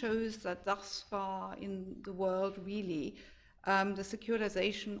 he shows that thus far in the world really, the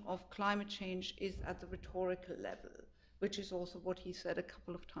securitization of climate change is at the rhetorical level, which is also what he said a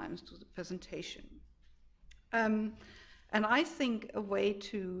couple of times to the presentation. And I think a way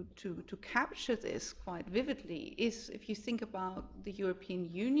to capture this quite vividly is if you think about the European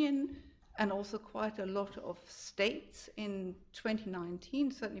Union and also quite a lot of states in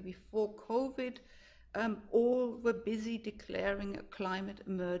 2019, certainly before COVID, all were busy declaring a climate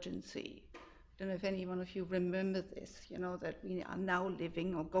emergency. I don't know if any one of you remember this, you know, that we are now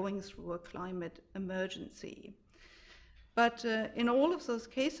living or going through a climate emergency. But in all of those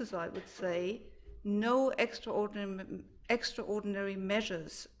cases, I would say, no extraordinary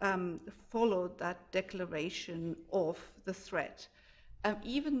measures followed that declaration of the threat.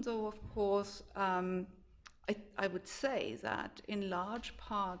 Even though, of course, I would say that in large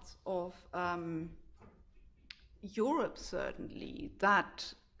parts of Europe, certainly,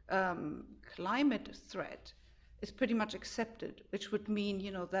 that climate threat is pretty much accepted, which would mean, you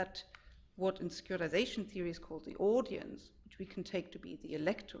know, that what in securitization theory is called the audience, which we can take to be the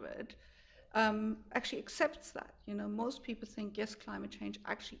electorate, actually accepts that. You know, most people think, yes, climate change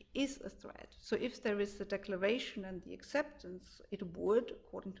actually is a threat. So if there is the declaration and the acceptance, it would,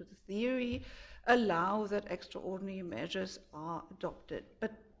 according to the theory, allow that extraordinary measures are adopted.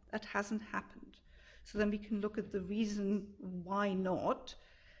 But that hasn't happened. So then we can look at the reason why not.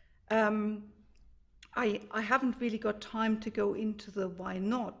 I haven't really got time to go into the why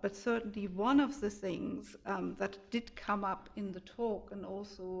not, but certainly one of the things that did come up in the talk and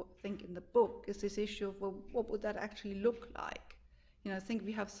also I think in the book is this issue of, well, what would that actually look like? You know, I think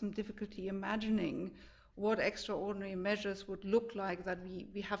we have some difficulty imagining what extraordinary measures would look like that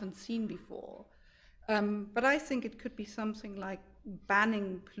we haven't seen before. But I think it could be something like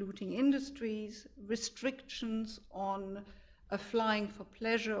banning polluting industries, restrictions on flying for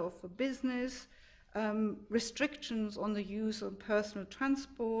pleasure or for business, restrictions on the use of personal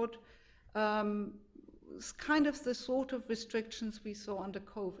transport, kind of the sort of restrictions we saw under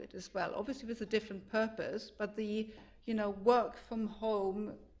COVID as well, obviously with a different purpose, but the, you know, work from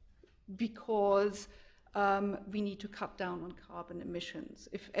home because we need to cut down on carbon emissions.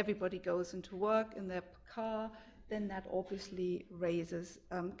 If everybody goes into work in their car, then that obviously raises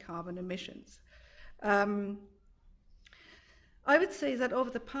carbon emissions. I would say that over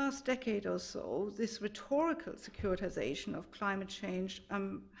the past decade or so, this rhetorical securitization of climate change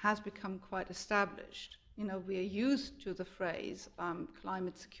has become quite established. You know, we are used to the phrase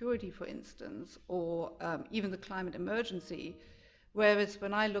climate security, for instance, or even the climate emergency, whereas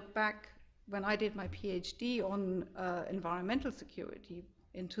when I look back, when I did my PhD on environmental security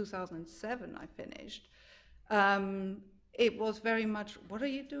in 2007, I finished, it was very much, what are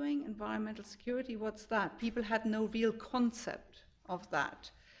you doing? Environmental security, what's that? People had no real concept of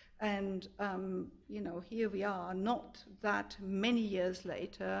that. And, here we are, not that many years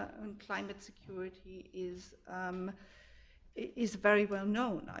later, and climate security is very well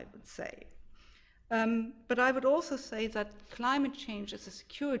known, I would say. But I would also say that climate change as a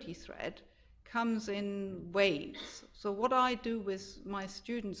security threat comes in waves. So what I do with my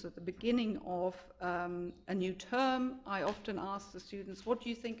students at the beginning of a new term, I often ask the students, what do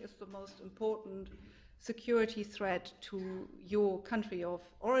you think is the most important security threat to your country of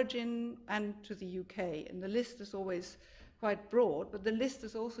origin and to the UK? And the list is always quite broad, but the list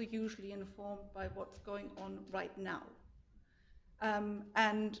is also usually informed by what's going on right now.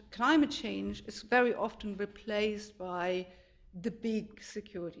 And climate change is very often replaced by the big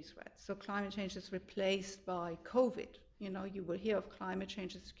security threats. So climate change is replaced by COVID. You will hear of climate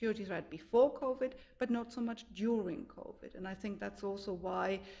change as a security threat before COVID, but not so much during COVID. And I think that's also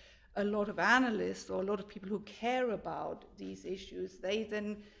why a lot of analysts or a lot of people who care about these issues, they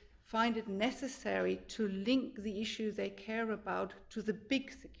then find it necessary to link the issue they care about to the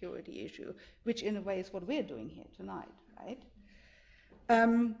big security issue, which in a way is what we're doing here tonight, right?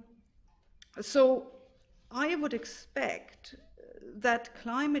 So I would expect that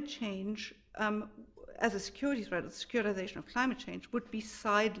climate change, as a security threat, the securitization of climate change, would be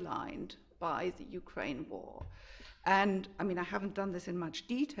sidelined by the Ukraine war. And I mean, I haven't done this in much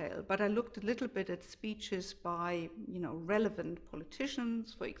detail, but I looked a little bit at speeches by, relevant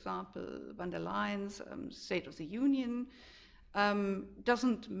politicians. For example, von der Leyen's State of the Union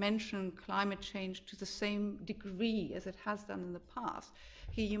doesn't mention climate change to the same degree as it has done in the past.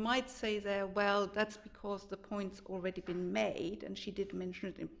 Here you might say there, well, that's because the point's already been made, and she did mention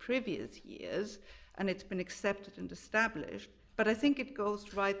it in previous years, and it's been accepted and established. But I think it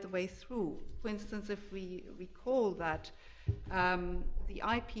goes right the way through. For instance, if we recall that the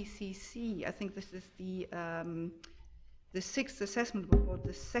IPCC, I think this is the sixth assessment report,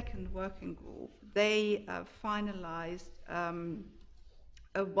 the second working group, they finalized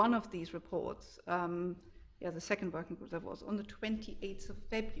one of these reports, the second working group that was on the 28th of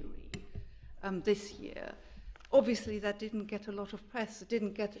February this year. Obviously, that didn't get a lot of press. It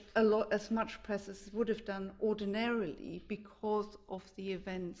didn't get as much press as it would have done ordinarily because of the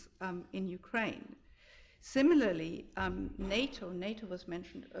events in Ukraine. Similarly, NATO was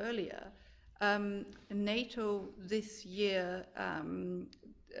mentioned earlier. NATO this year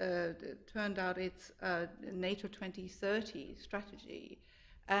turned out its NATO 2030 strategy,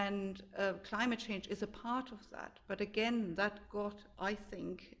 and climate change is a part of that. But again, that got, I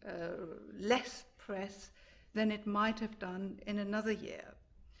think, less press than it might have done in another year.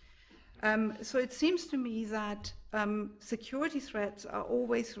 So it seems to me that security threats are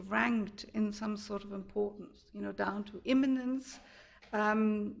always ranked in some sort of importance, down to imminence.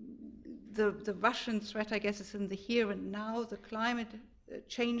 The Russian threat, I guess, is in the here and now. The climate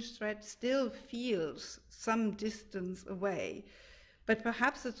change threat still feels some distance away. But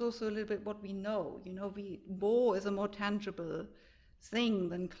perhaps it's also a little bit what we know. War is a more tangible thing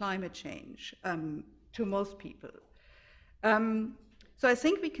than climate change to most people. So I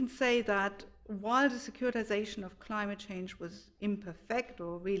think we can say that while the securitization of climate change was imperfect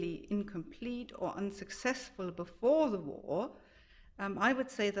or really incomplete or unsuccessful before the war, I would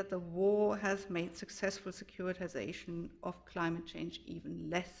say that the war has made successful securitization of climate change even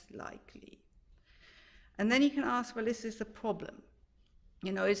less likely. And then you can ask, well, is this a problem?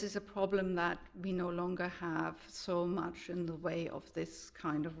 Is this a problem that we no longer have so much in the way of this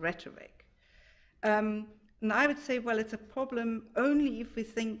kind of rhetoric? And I would say, well, it's a problem only if we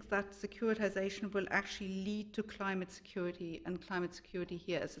think that securitization will actually lead to climate security and climate security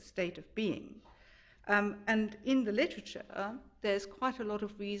here as a state of being. And in the literature, there's quite a lot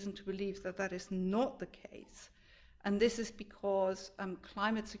of reason to believe that that is not the case. And this is because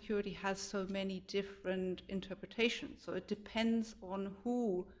climate security has so many different interpretations. So it depends on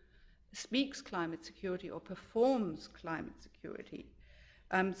who speaks climate security or performs climate security.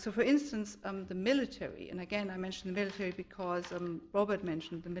 So for instance, the military, and again, I mentioned the military because Robert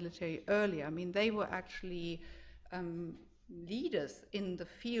mentioned the military earlier. I mean, they were actually leaders in the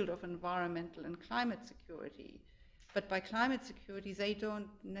field of environmental and climate security. But by climate security, they don't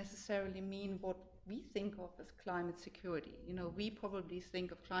necessarily mean what we think of as climate security. We probably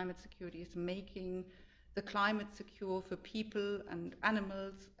think of climate security as making the climate secure for people and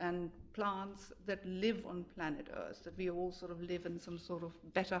animals and plants that live on planet Earth, that we all sort of live in some sort of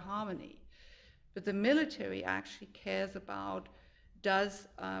better harmony. But the military actually cares about, does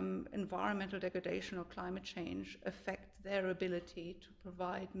environmental degradation or climate change affect their ability to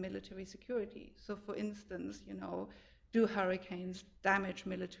provide military security? So for instance, do hurricanes damage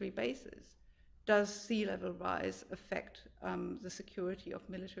military bases? does sea level rise affect the security of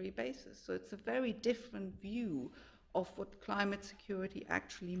military bases? So it's a very different view of what climate security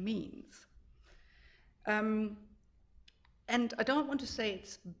actually means. And I don't want to say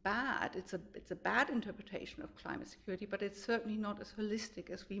it's bad, it's a bad interpretation of climate security, but it's certainly not as holistic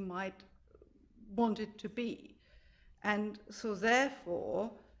as we might want it to be. And so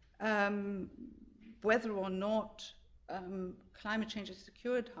therefore, whether or not climate change is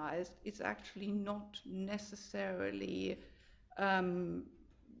securitized is actually not necessarily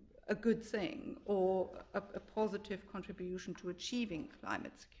a good thing or a positive contribution to achieving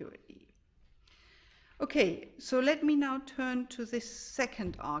climate security. Okay, so let me now turn to this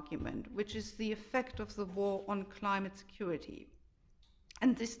second argument, which is the effect of the war on climate security.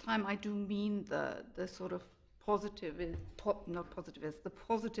 And this time I do mean the sort of not positivist, the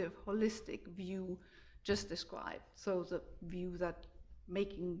positive holistic view just described. So the view that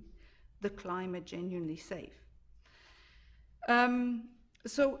making the climate genuinely safe.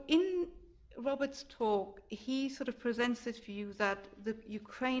 So in Robert's talk, he sort of presents this view that the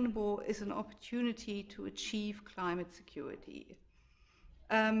Ukraine war is an opportunity to achieve climate security.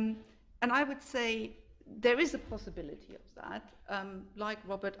 And I would say there is a possibility of that. Like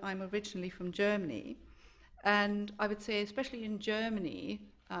Robert, I'm originally from Germany. And I would say, especially in Germany,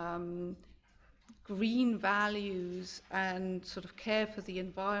 green values and sort of care for the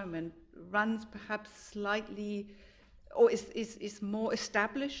environment runs perhaps slightly, or is more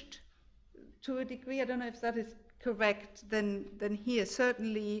established to a degree. I don't know if that is correct than here.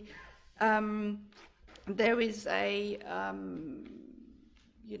 Certainly, there is a,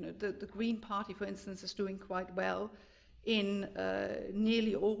 the Green Party, for instance, is doing quite well in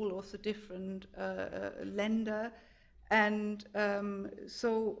nearly all of the different länder. And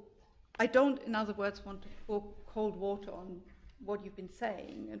so I don't, in other words, want to pour cold water on what you've been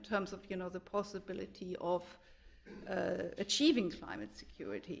saying in terms of, the possibility of achieving climate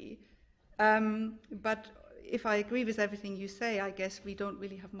security. But if I agree with everything you say, I guess we don't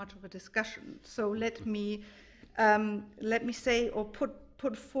really have much of a discussion. So let me say or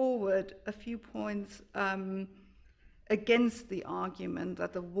put forward a few points against the argument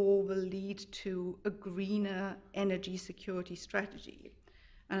that the war will lead to a greener energy security strategy.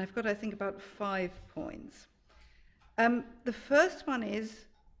 And I've got, I think, about 5 points. The first one is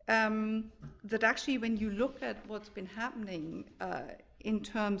that actually when you look at what's been happening in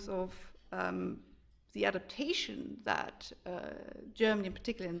terms of the adaptation that Germany in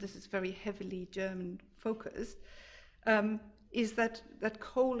particular, and this is very heavily German focused, is that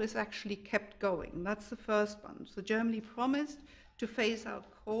coal is actually kept going. That's the first one. So Germany promised to phase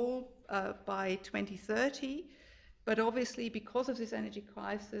out coal by 2030, but obviously because of this energy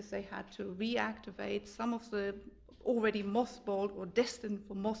crisis, they had to reactivate some of the already mothballed or destined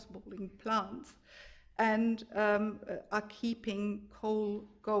for mothballing plants, and are keeping coal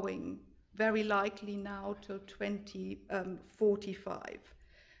going very likely now till 2045.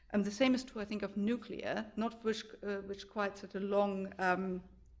 The same is true, I think, of nuclear, not which quite such a long, I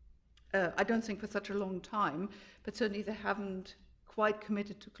don't think for such a long time, but certainly they haven't quite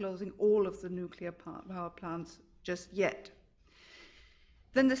committed to closing all of the nuclear power plants just yet.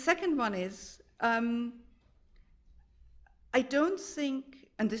 Then the second one is, I don't think,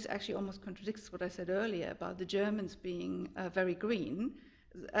 and this actually almost contradicts what I said earlier about the Germans being very green.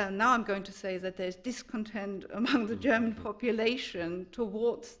 Now I'm going to say that there's discontent among the German population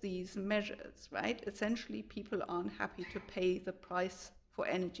towards these measures, right? Essentially, people aren't happy to pay the price for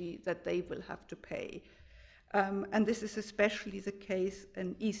energy that they will have to pay. And this is especially the case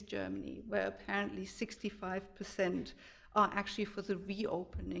in East Germany, where apparently 65% are actually for the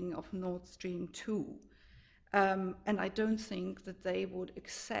reopening of Nord Stream 2. And I don't think that they would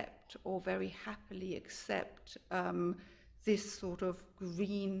accept or very happily accept this sort of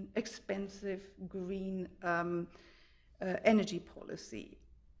green, expensive green energy policy.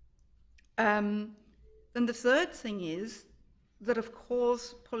 Then the third thing is that, of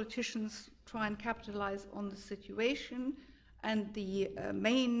course, politicians try and capitalize on the situation, and the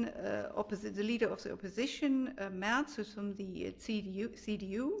the leader of the opposition, Merz, who's from the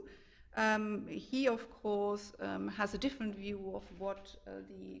CDU, he, of course, has a different view of what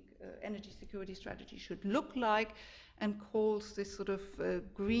the energy security strategy should look like, and calls this sort of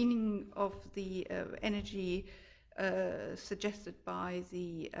greening of the energy suggested by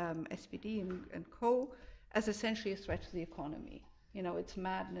the SPD and co. as essentially a threat to the economy. It's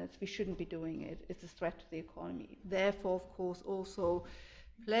madness, we shouldn't be doing it, it's a threat to the economy. Therefore, of course, also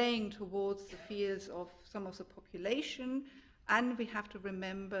playing towards the fears of some of the population. And we have to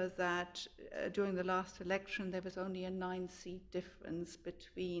remember that during the last election, there was only a 9-seat difference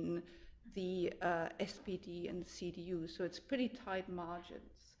between the SPD and the CDU. So it's pretty tight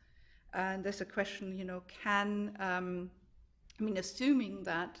margins. And there's a question, assuming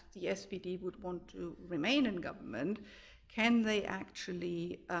that the SPD would want to remain in government, can they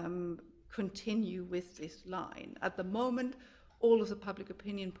actually continue with this line? At the moment, all of the public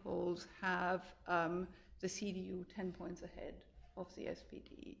opinion polls have the CDU 10 points ahead of the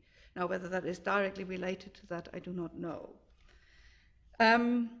SPD. Now, whether that is directly related to that, I do not know.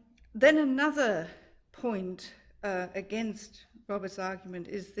 Then another point against Robert's argument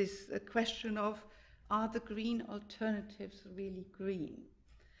is this question of, are the green alternatives really green?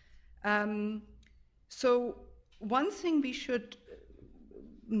 So one thing we should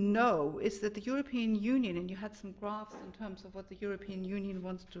know is that the European Union, and you had some graphs in terms of what the European Union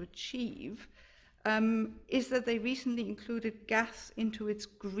wants to achieve, is that they recently included gas into its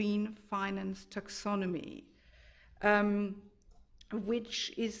green finance taxonomy,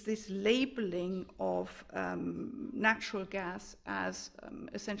 which is this labeling of natural gas as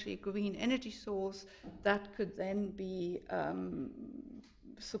essentially a green energy source that could then be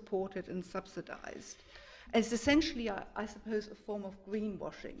supported and subsidized. It's essentially, I suppose, a form of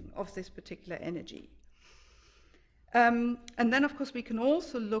greenwashing of this particular energy. And then, of course, we can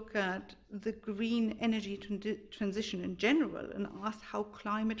also look at the green energy transition in general and ask how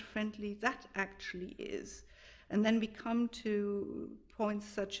climate friendly that actually is. And then we come to points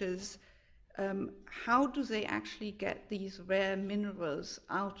such as how do they actually get these rare minerals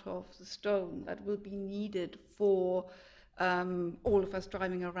out of the stone that will be needed for all of us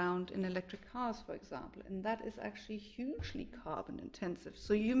driving around in electric cars, for example. And that is actually hugely carbon intensive.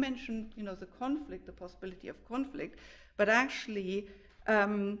 So you mentioned, the conflict, the possibility of conflict, but actually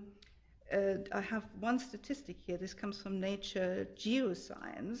I have one statistic here. This comes from Nature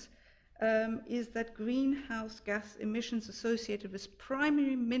Geoscience. Is that greenhouse gas emissions associated with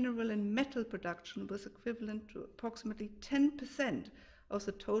primary mineral and metal production was equivalent to approximately 10% of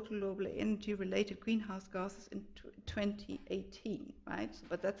the total global energy-related greenhouse gases in 2018, right?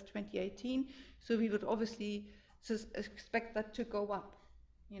 But that's 2018, so we would obviously expect that to go up,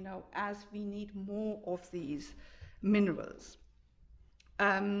 as we need more of these minerals.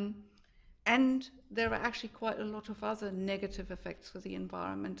 And there are actually quite a lot of other negative effects for the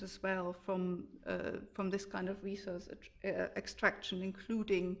environment as well from this kind of resource extraction,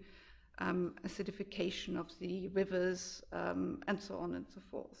 including acidification of the rivers and so on and so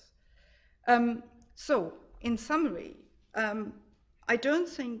forth. So, in summary, I don't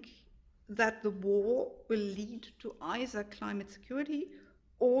think that the war will lead to either climate security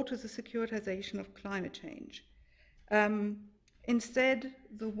or to the securitization of climate change. Instead,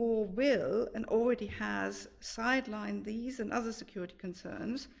 the war will, and already has, sidelined these and other security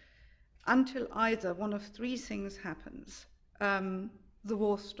concerns until either one of three things happens. The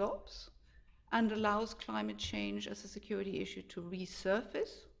war stops and allows climate change as a security issue to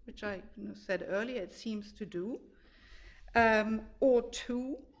resurface, which I said earlier it seems to do. Or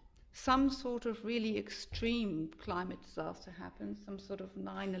two, some sort of really extreme climate disaster happens, some sort of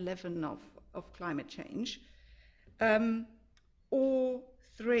 9/11 of climate change. Or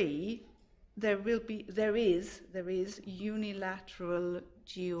three, there is unilateral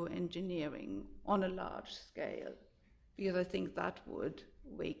geoengineering on a large scale, because I think that would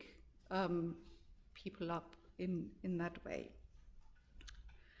wake people up in that way.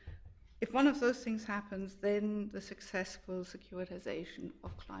 If one of those things happens, then the successful securitization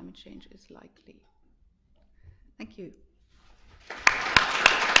of climate change is likely. Thank you.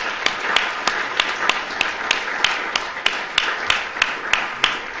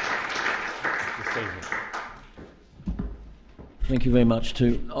 Thank you very much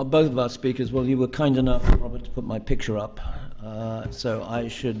to both of our speakers. Well, you were kind enough, Robert, to put my picture up, so I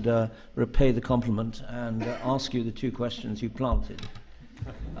should repay the compliment and ask you the two questions you planted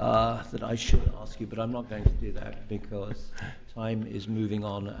that I should ask you, but I'm not going to do that because time is moving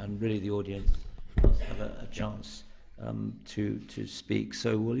on and really the audience must have a chance to speak.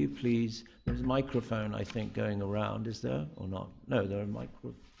 So will you please, there's a microphone, I think, going around. Is there or not? No, is there a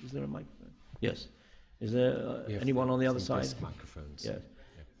microphone? Yes. Is there anyone on the other side? Microphones. Yes.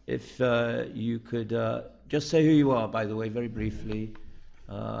 Yeah. If you could just say who you are, by the way, very briefly,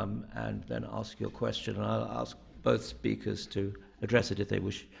 and then ask your question. And I'll ask both speakers to address it if they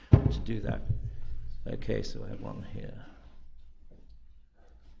wish to do that. Okay, so I have one here.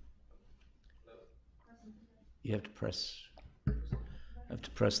 You have to press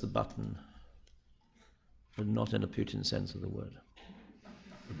the button, but not in a Putin sense of the word.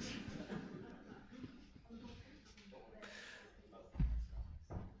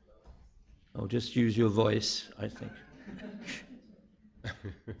 Oh, just use your voice, I think.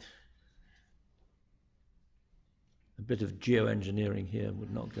 bit of geoengineering here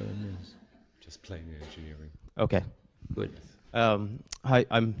would not go amiss. Just plain engineering. Okay. Good. Hi,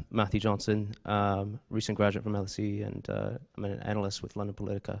 I'm Matthew Johnson, recent graduate from LSE, and I'm an analyst with London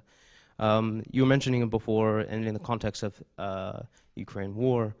Politica. You were mentioning before, and in the context of Ukraine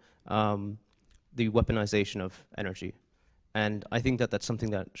war, the weaponization of energy. And I think that that's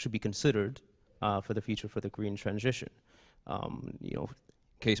something that should be considered for the future for the green transition. You know,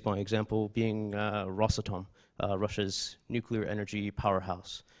 case by example being Rosatom, Russia's nuclear energy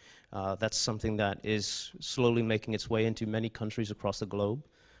powerhouse. That's something that is slowly making its way into many countries across the globe.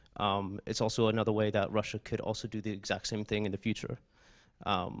 It's also another way that Russia could also do the exact same thing in the future.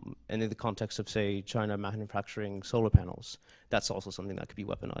 And in the context of, say, China manufacturing solar panels, that's also something that could be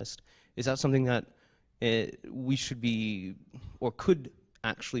weaponized. Is that something that we should be, or could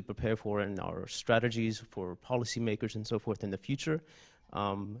actually prepare for in our strategies for policymakers and so forth in the future,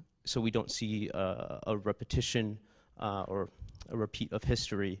 so we don't see a repetition or a repeat of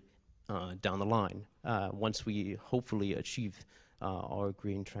history down the line once we hopefully achieve our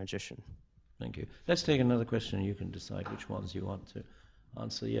green transition? Thank you. Let's take another question. You can decide which ones you want to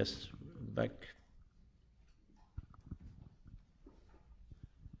answer. Yes, back.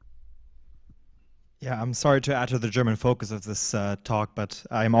 Yeah, I'm sorry to add to the German focus of this talk, but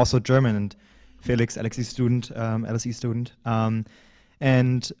I'm also German, and Felix, LSE student.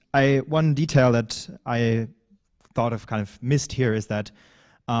 And one detail that I thought of kind of missed here is that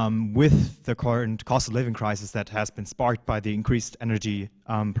with the current cost of living crisis that has been sparked by the increased energy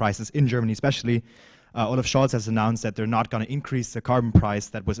prices in Germany especially, Olaf Scholz has announced that they're not going to increase the carbon price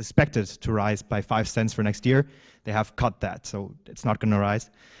that was expected to rise by 5 cents for next year. They have cut that, so it's not going to rise.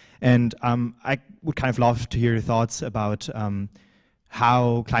 And I would kind of love to hear your thoughts about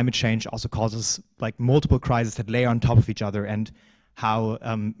how climate change also causes like multiple crises that layer on top of each other, and how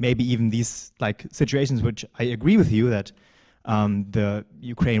maybe even these like situations, which I agree with you that the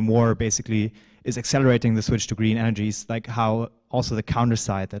Ukraine war basically is accelerating the switch to green energies, like how also the counter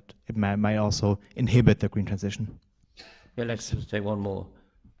side that it might also inhibit the green transition. Yeah, let's just take one more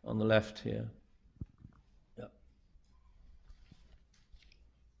on the left here.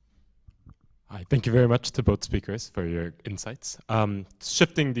 Hi, thank you very much to both speakers for your insights.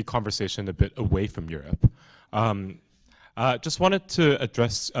 Shifting the conversation a bit away from Europe, just wanted to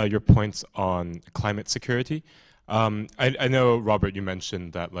address your points on climate security. I know, Robert, you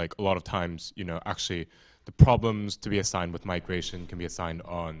mentioned that like a lot of times, you know, actually the problems to be assigned with migration can be assigned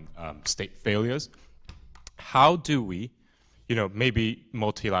on state failures. How do we, you know, maybe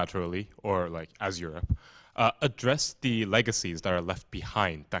multilaterally or like as Europe, address the legacies that are left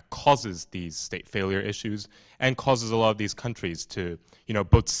behind that causes these state failure issues and causes a lot of these countries to, you know,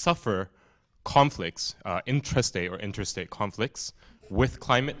 both suffer conflicts, intrastate or interstate conflicts with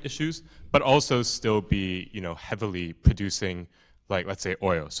climate issues, but also still be, you know, heavily producing, like, let's say,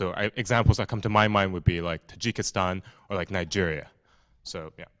 oil. So examples that come to my mind would be like Tajikistan or like Nigeria.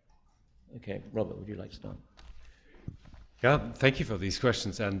 So, yeah. Okay, Robert, would you like to start? Yeah, thank you for these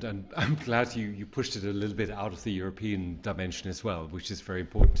questions, and I'm glad you pushed it a little bit out of the European dimension as well, which is very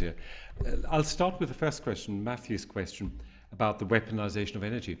important here. I'll start with the first question, Matthew's question, about the weaponization of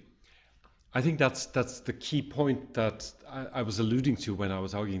energy. I think that's the key point that I was alluding to when I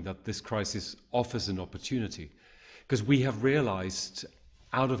was arguing that this crisis offers an opportunity, because we have realized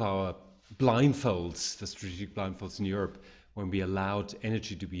out of our blindfolds, the strategic blindfolds in Europe, when we allowed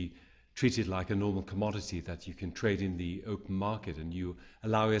energy to be treated like a normal commodity that you can trade in the open market, and you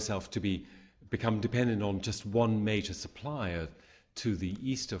allow yourself to become dependent on just one major supplier to the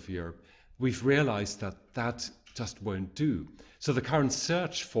east of Europe, we've realized that just won't do. So the current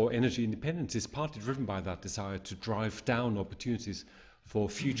search for energy independence is partly driven by that desire to drive down opportunities for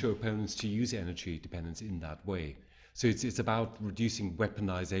future opponents to use energy dependence in that way. So it's about reducing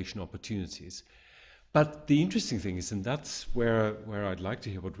weaponization opportunities. But the interesting thing is, and that's where I'd like to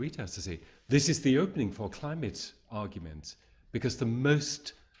hear what Rita has to say, this is the opening for climate arguments, because the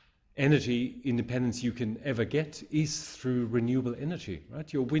most energy independence you can ever get is through renewable energy,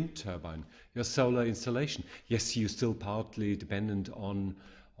 right? Your wind turbine, your solar installation. Yes, you're still partly dependent on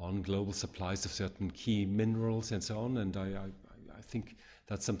global supplies of certain key minerals and so on, and I think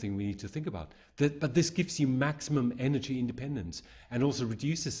that's something we need to think about. But this gives you maximum energy independence and also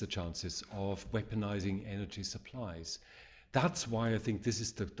reduces the chances of weaponizing energy supplies. That's why I think this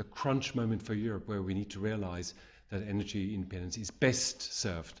is the crunch moment for Europe, where we need to realize that energy independence is best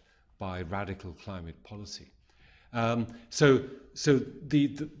served by radical climate policy. So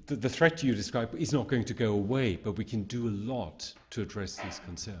the threat you describe is not going to go away, but we can do a lot to address these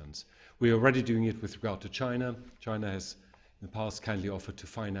concerns. We're already doing it with regard to China. China has in the past kindly offered to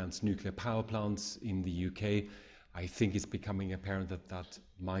finance nuclear power plants in the UK. I think it's becoming apparent that that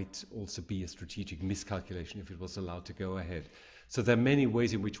might also be a strategic miscalculation if it was allowed to go ahead. So there are many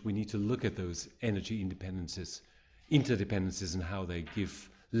ways in which we need to look at those energy interdependencies and how they give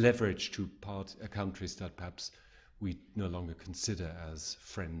leverage to countries that perhaps we no longer consider as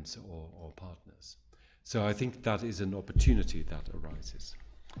friends or partners. So I think that is an opportunity that arises.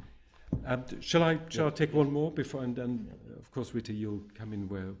 Shall I take one more before, and then of course, Rita, you'll come in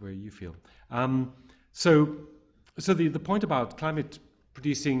where you feel. So the point about climate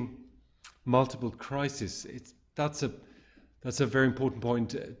producing multiple crises, that's a very important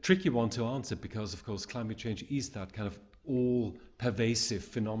point, a tricky one to answer, because of course climate change is that kind of all-pervasive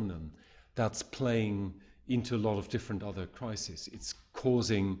phenomenon that's playing into a lot of different other crises. It's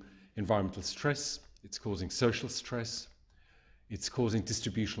causing environmental stress, it's causing social stress, it's causing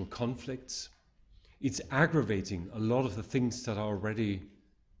distributional conflicts, it's aggravating a lot of the things that are already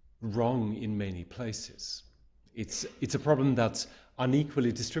wrong in many places. It's a problem that's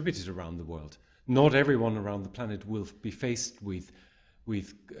unequally distributed around the world. Not everyone around the planet will be faced with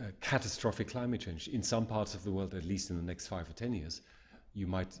catastrophic climate change. In some parts of the world, at least in the next 5 or 10 years, you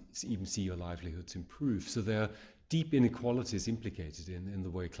might even see your livelihoods improve. So there are deep inequalities implicated in the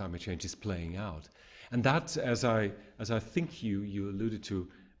way climate change is playing out. And that, as I think you alluded to,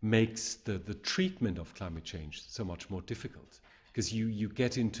 makes the treatment of climate change so much more difficult, because you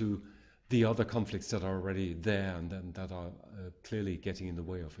get into the other conflicts that are already there and that are clearly getting in the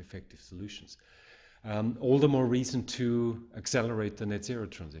way of effective solutions. All the more reason to accelerate the net zero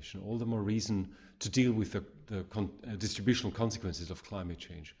transition, all the more reason to deal with the distributional consequences of climate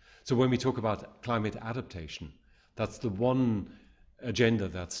change. So when we talk about climate adaptation, that's the one agenda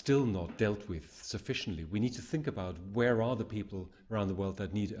that's still not dealt with sufficiently. We need to think about where are the people around the world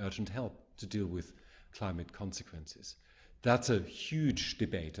that need urgent help to deal with climate consequences. That's a huge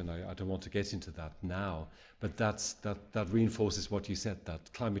debate, and I don't want to get into that now, but that reinforces what you said,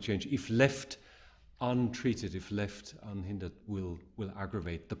 that climate change, if left untreated, if left unhindered, will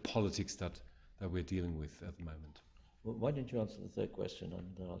aggravate the politics that we're dealing with at the moment. Well, why didn't you answer the third question, and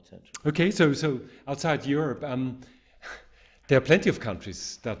then I'll turn to... Okay, so outside Europe, there are plenty of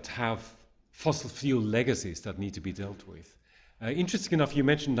countries that have fossil fuel legacies that need to be dealt with. Interesting enough, you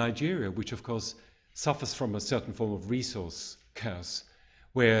mentioned Nigeria, which of course suffers from a certain form of resource curse,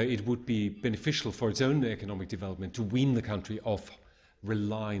 where it would be beneficial for its own economic development to wean the country off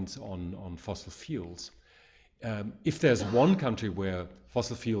reliance on fossil fuels. If there's one country where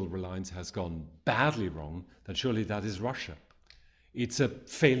fossil fuel reliance has gone badly wrong, then surely that is Russia. It's a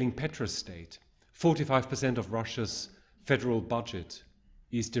failing petrostate. 45% of Russia's federal budget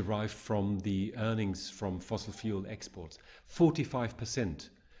is derived from the earnings from fossil fuel exports. 45%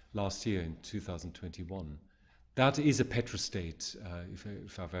 last year in 2021. That is a petrostate,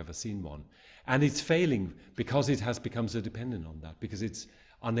 if I've ever seen one. And it's failing because it has become so dependent on that, because it's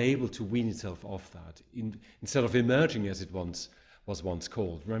unable to wean itself off that, instead of emerging as it was once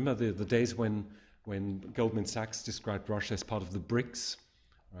called. Remember the days when Goldman Sachs described Russia as part of the BRICS,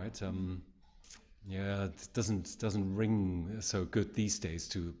 right? Yeah, it doesn't ring so good these days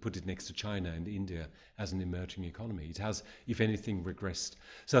to put it next to China and India as an emerging economy. It has, if anything, regressed.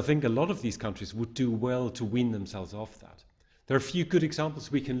 So I think a lot of these countries would do well to wean themselves off that. There are a few good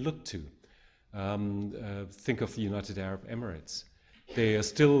examples we can look to. Think of the United Arab Emirates. They are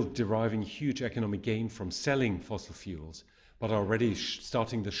still deriving huge economic gain from selling fossil fuels, but are already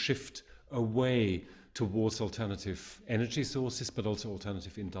starting the shift away towards alternative energy sources, but also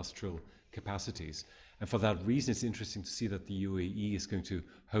alternative industrial capacities. And for that reason, it's interesting to see that the UAE is going to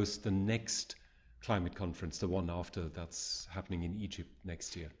host the next climate conference, the one after that's happening in Egypt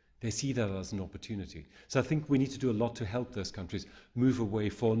next year. They see that as an opportunity. So I think we need to do a lot to help those countries move away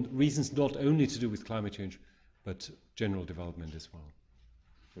for reasons not only to do with climate change, but general development as well.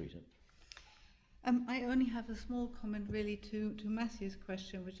 Rita. I only have a small comment really to Matthew's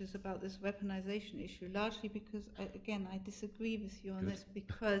question, which is about this weaponization issue, largely because, again, I disagree with you on this,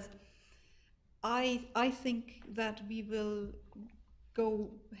 because I think that we will go,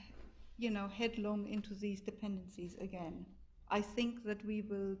 headlong into these dependencies again. I think that we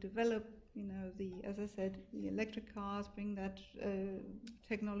will develop, as I said, the electric cars, bring that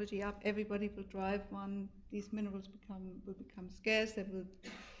technology up. Everybody will drive one. These minerals will become scarce. They will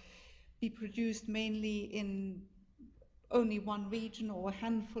be produced mainly in only one region or a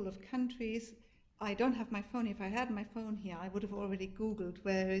handful of countries. I don't have my phone. If I had my phone here, I would have already Googled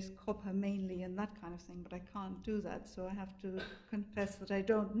where is copper mainly and that kind of thing, but I can't do that. So I have to confess that I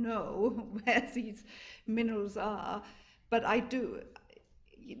don't know where these minerals are. But I do,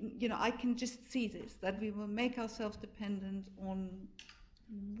 I can just see this, that we will make ourselves dependent on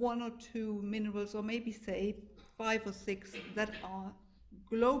one or two minerals, or maybe say 5 or 6 that are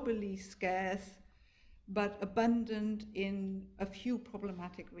globally scarce but abundant in a few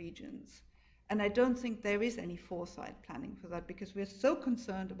problematic regions. And I don't think there is any foresight planning for that, because we're so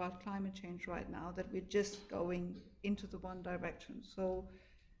concerned about climate change right now that we're just going into the one direction. So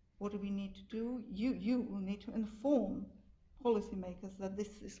what do we need to do? You will need to inform policymakers that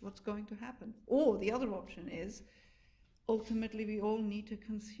this is what's going to happen. Or the other option is, ultimately we all need to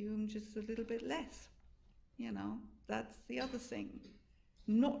consume just a little bit less. You know, that's the other thing.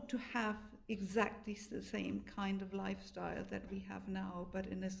 Not to have exactly the same kind of lifestyle that we have now, but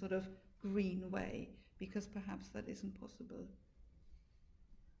in a sort of green way, because perhaps that isn't possible.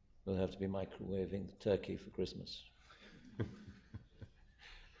 We'll have to be microwaving the turkey for Christmas.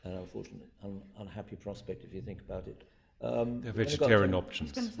 An unfortunate, unhappy prospect if you think about it. There are vegetarian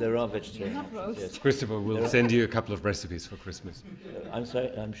options. There are vegetarian options, yes. Christopher will send you a couple of recipes for Christmas. I'm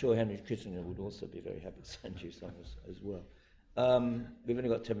sure Henry Kissinger would also be very happy to send you some as well. We've only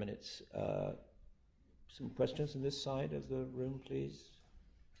got 10 minutes. Some questions on this side of the room, please.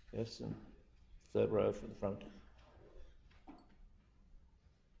 Yes, and third row from the front.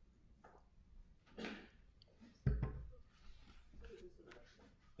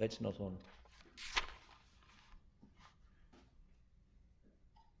 It's not on.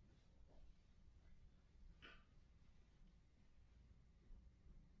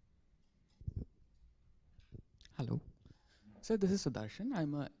 Hello. So this is Sudarshan.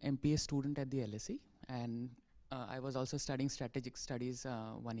 I'm a MPA student at the LSE, and I was also studying strategic studies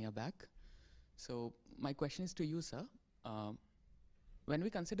 1 year back. So my question is to you, sir. When we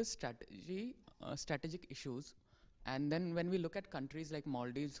consider strategic issues, and then when we look at countries like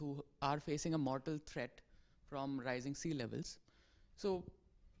Maldives who are facing a mortal threat from rising sea levels, so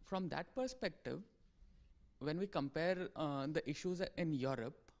from that perspective, when we compare the issues in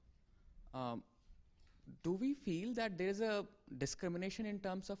Europe, do we feel that there is a discrimination in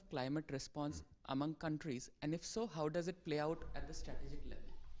terms of climate response among countries? And if so, how does it play out at the strategic level?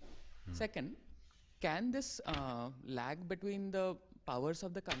 Second, can this lag between the powers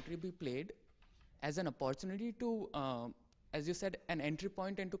of the country be played as an opportunity to, as you said, an entry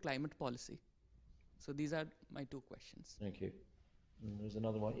point into climate policy? So these are my two questions. Thank you. And there's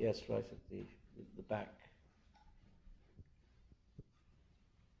another one. Yes, right at the back.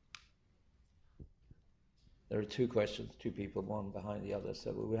 There are two questions, two people, one behind the other,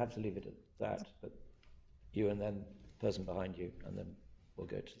 so we have to leave it at that, but you and then the person behind you, and then we'll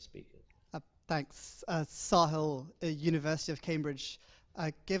go to the speaker. Thanks. Sahil, University of Cambridge.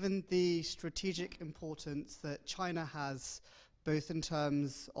 Given the strategic importance that China has, both in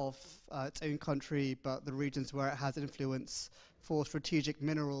terms of its own country, but the regions where it has influence for strategic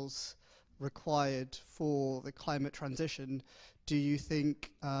minerals required for the climate transition, do you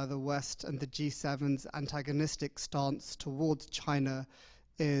think the West and the G7's antagonistic stance towards China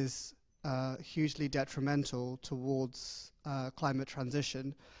is hugely detrimental towards climate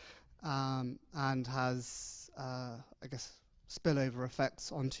transition and has, I guess, spillover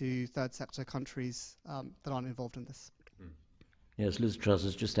effects onto third sector countries that aren't involved in this? Yes, Liz Truss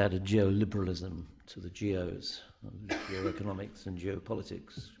has just added geoliberalism to the geos, geoeconomics and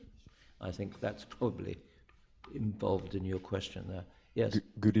geopolitics. I think that's probably involved in your question there. Yes.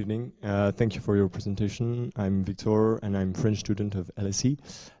 Good evening. Thank you for your presentation. I'm Victor, and I'm French student of LSE.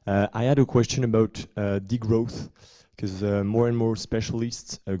 I had a question about degrowth, because more and more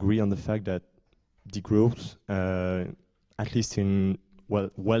specialists agree on the fact that degrowth, at least in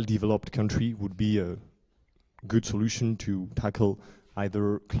well-developed country, would be a good solution to tackle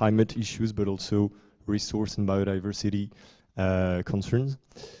either climate issues, but also resource and biodiversity concerns.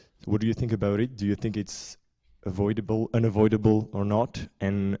 So what do you think about it? Do you think it's unavoidable or not?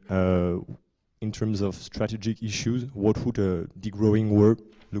 And in terms of strategic issues, what would a degrowing world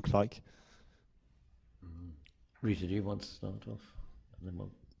look like? Rita, do you want to start off? And then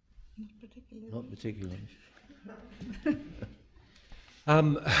we'll Not particularly.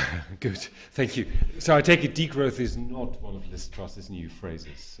 Good, thank you. So I take it degrowth is not one of Liz Truss's new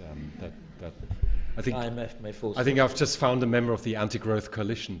phrases. I think I've just found a member of the anti-growth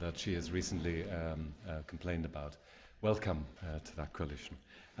coalition that she has recently complained about. Welcome to that coalition.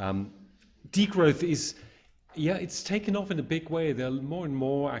 Degrowth is, it's taken off in a big way. There are more and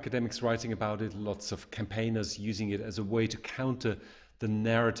more academics writing about it, lots of campaigners using it as a way to counter the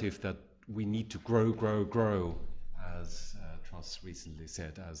narrative that we need to grow, as Truss recently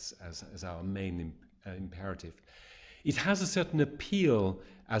said, as our main imperative. It has a certain appeal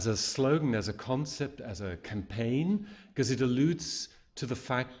as a slogan, as a concept, as a campaign, because it alludes to the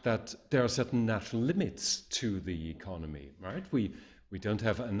fact that there are certain natural limits to the economy, right? We don't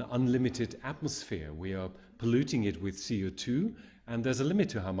have an unlimited atmosphere. We are polluting it with CO2, and there's a limit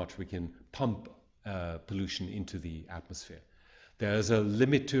to how much we can pump pollution into the atmosphere. There's a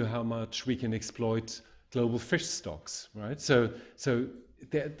limit to how much we can exploit global fish stocks, right? So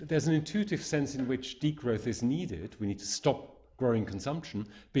there's an intuitive sense in which degrowth is needed. We need to stop growing consumption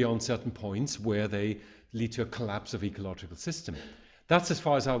beyond certain points where they lead to a collapse of ecological system. That's as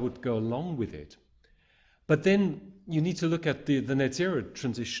far as I would go along with it. But then you need to look at the net zero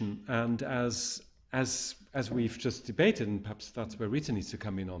transition, and as we've just debated, and perhaps that's where Rita needs to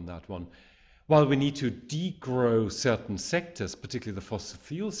come in on that one, while we need to degrow certain sectors, particularly the fossil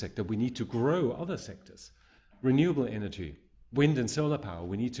fuel sector, we need to grow other sectors. Renewable energy, wind and solar power,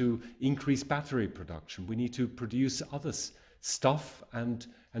 we need to increase battery production, we need to produce other stuff and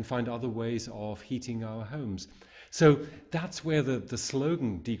find other ways of heating our homes. So that's where the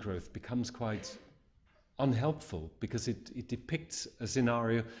slogan degrowth becomes quite unhelpful, because it depicts a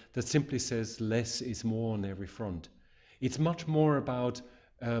scenario that simply says less is more on every front. It's much more about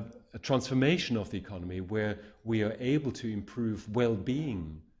a transformation of the economy where we are able to improve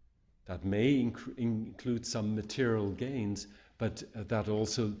well-being. That may include some material gains, but that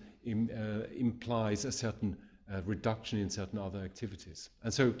also implies a certain reduction in certain other activities.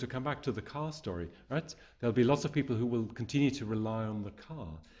 And so to come back to the car story, right? There'll be lots of people who will continue to rely on the car.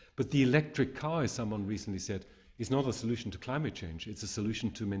 But the electric car, as someone recently said, is not a solution to climate change. It's a solution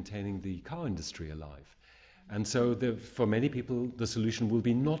to maintaining the car industry alive. And so for many people, the solution will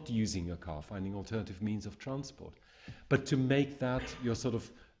be not using a car, finding alternative means of transport. But to make that your sort of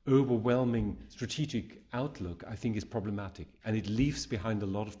overwhelming strategic outlook, I think is problematic. And it leaves behind a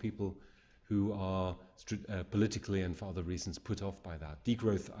lot of people who are politically and for other reasons put off by that.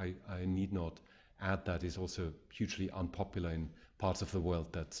 Degrowth, I need not add, that is also hugely unpopular in parts of the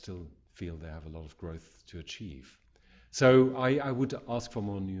world that still feel they have a lot of growth to achieve. So I would ask for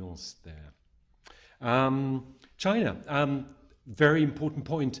more nuance there. China, very important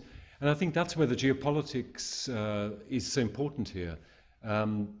point. And I think that's where the geopolitics is so important here.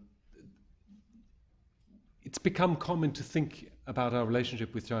 It's become common to think about our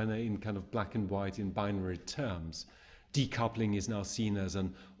relationship with China in kind of black and white, in binary terms. Decoupling is now seen as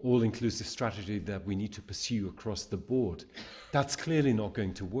an all-inclusive strategy that we need to pursue across the board. That's clearly not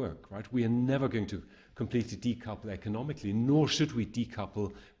going to work, right? We are never going to completely decouple economically, nor should we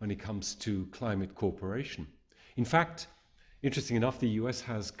decouple when it comes to climate cooperation. In fact, interesting enough, the US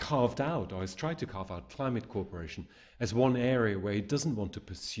has carved out, or has tried to carve out, climate cooperation as one area where it doesn't want to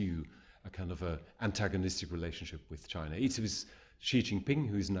pursue a kind of a antagonistic relationship with China. It was Xi Jinping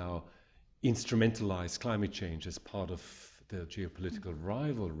who's now instrumentalized climate change as part of the geopolitical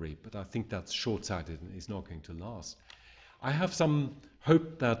rivalry, but I think that's short-sighted and is not going to last. I have some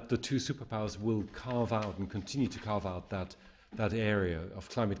hope that the two superpowers will carve out and continue to carve out that area of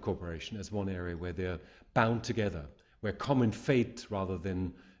climate cooperation as one area where they're bound together, where common fate rather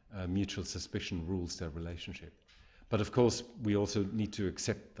than mutual suspicion rules their relationship. But of course, we also need to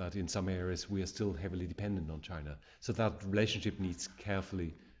accept that in some areas we are still heavily dependent on China. So that relationship needs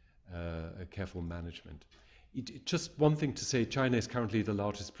a careful management. Just one thing to say, China is currently the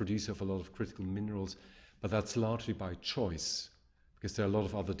largest producer of a lot of critical minerals, but that's largely by choice, because there are a lot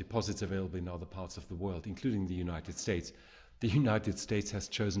of other deposits available in other parts of the world, including the United States. The United States has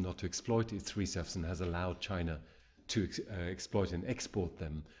chosen not to exploit its reserves and has allowed China to exploit and export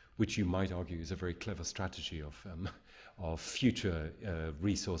them, which you might argue is a very clever strategy of future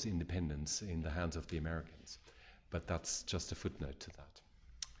resource independence in the hands of the Americans. But that's just a footnote to that.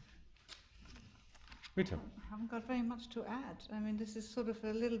 Rita. I haven't got very much to add. I mean, this is sort of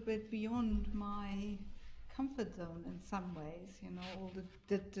a little bit beyond my comfort zone in some ways, you know, all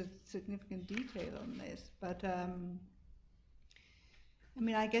the significant detail on this. But I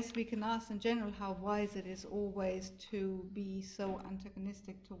mean, I guess we can ask in general how wise it is always to be so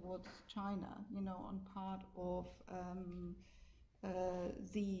antagonistic towards China, you know, on part of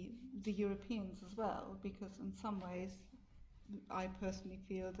the Europeans as well, because in some ways I personally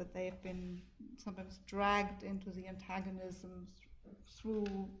feel that they have been sometimes dragged into the antagonism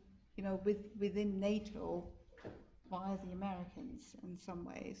through, you know, within NATO by the Americans in some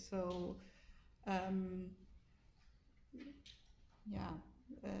ways. So,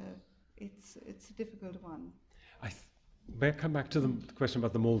 it's a difficult one. May I come back to the question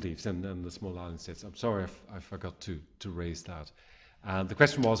about the Maldives and the small island states? I'm sorry I forgot to raise that. The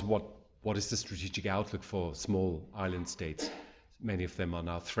question was what is the strategic outlook for small island states? Many of them are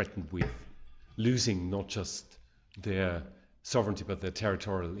now threatened with losing not just their sovereignty but their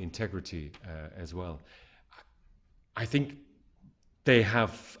territorial integrity as well. I think they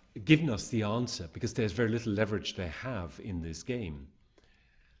have given us the answer because there's very little leverage they have in this game.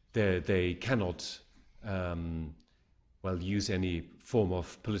 They cannot use any form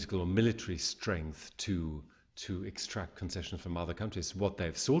of political or military strength to extract concessions from other countries. What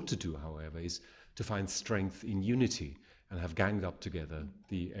they've sought to do, however, is to find strength in unity and have ganged up together.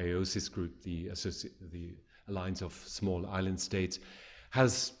 The AOSIS group, the Alliance of Small Island States,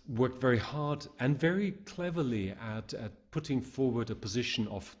 has worked very hard and very cleverly at putting forward a position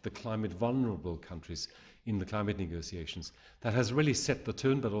of the climate vulnerable countries in the climate negotiations. That has really set the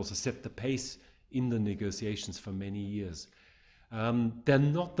tone, but also set the pace in the negotiations for many years. They're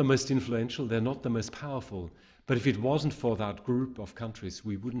not the most influential, they're not the most powerful, but if it wasn't for that group of countries,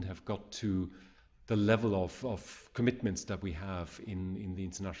 we wouldn't have got to the level of commitments that we have in the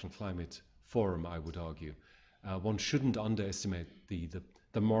International Climate Forum, I would argue. One shouldn't underestimate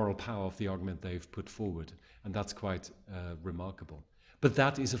the moral power of the argument they've put forward, and that's quite remarkable. But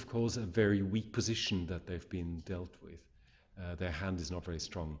that is, of course, a very weak position that they've been dealt with. Their hand is not very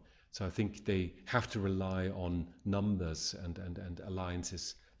strong. So I think they have to rely on numbers and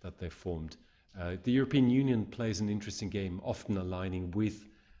alliances that they've formed. The European Union plays an interesting game, often aligning with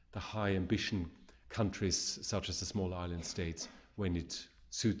the high ambition countries such as the small island states when it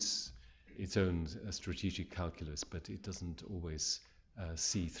suits its own strategic calculus, but it doesn't always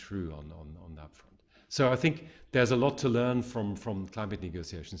see through on that front. So I think there's a lot to learn from climate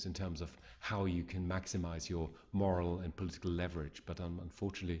negotiations in terms of how you can maximize your moral and political leverage. But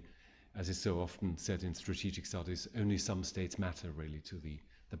unfortunately, as is so often said in strategic studies, only some states matter really to the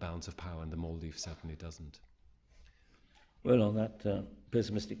balance of power, and the Maldives certainly doesn't. Well, on that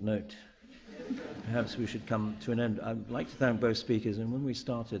pessimistic note, perhaps we should come to an end. I'd like to thank both speakers. And when we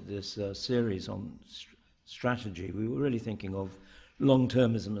started this series on strategy, we were really thinking of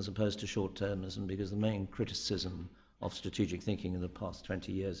long-termism as opposed to short-termism, because the main criticism of strategic thinking in the past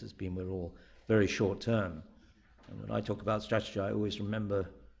 20 years has been we're all very short-term. And when I talk about strategy, I always remember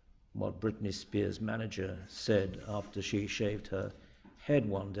what Britney Spears' manager said after she shaved her head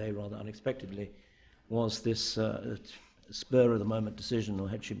one day, rather unexpectedly. Was this spur-of-the-moment decision, or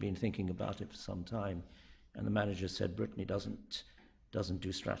had she been thinking about it for some time? And the manager said, Britney doesn't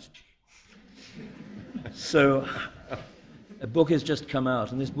do strategy. So a book has just come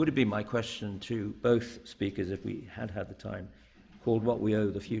out, and this would have been my question to both speakers if we had the time, called What We Owe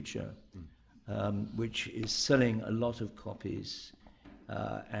the Future, which is selling a lot of copies,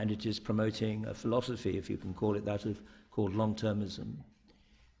 and it is promoting a philosophy, if you can call it that, called long-termism,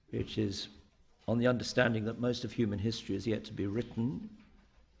 which is on the understanding that most of human history is yet to be written,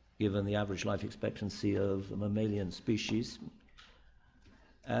 given the average life expectancy of a mammalian species,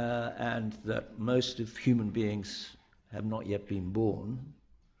 and that most of human beings have not yet been born,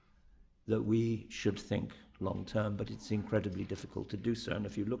 that we should think long-term, but it's incredibly difficult to do so. And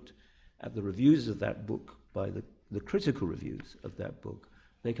if you looked at the reviews of that book, by the critical reviews of that book,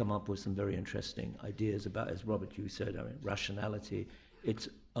 they come up with some very interesting ideas about, as Robert, you said, rationality. It's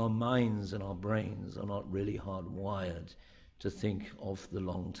our minds and our brains are not really hardwired to think of the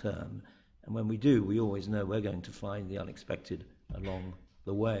long term. And when we do, we always know we're going to find the unexpected along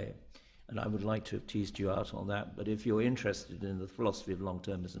the way. And I would like to have teased you out on that, but if you're interested in the philosophy of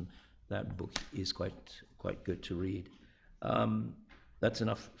long-termism, that book is quite good to read. That's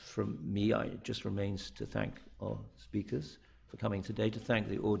enough from me. It just remains to thank our speakers for coming today, to thank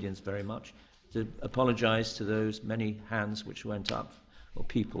the audience very much, to apologize to those many hands which went up, or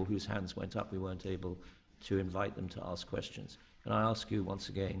people whose hands went up, we weren't able to invite them to ask questions. And I ask you once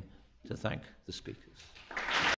again to thank the speakers.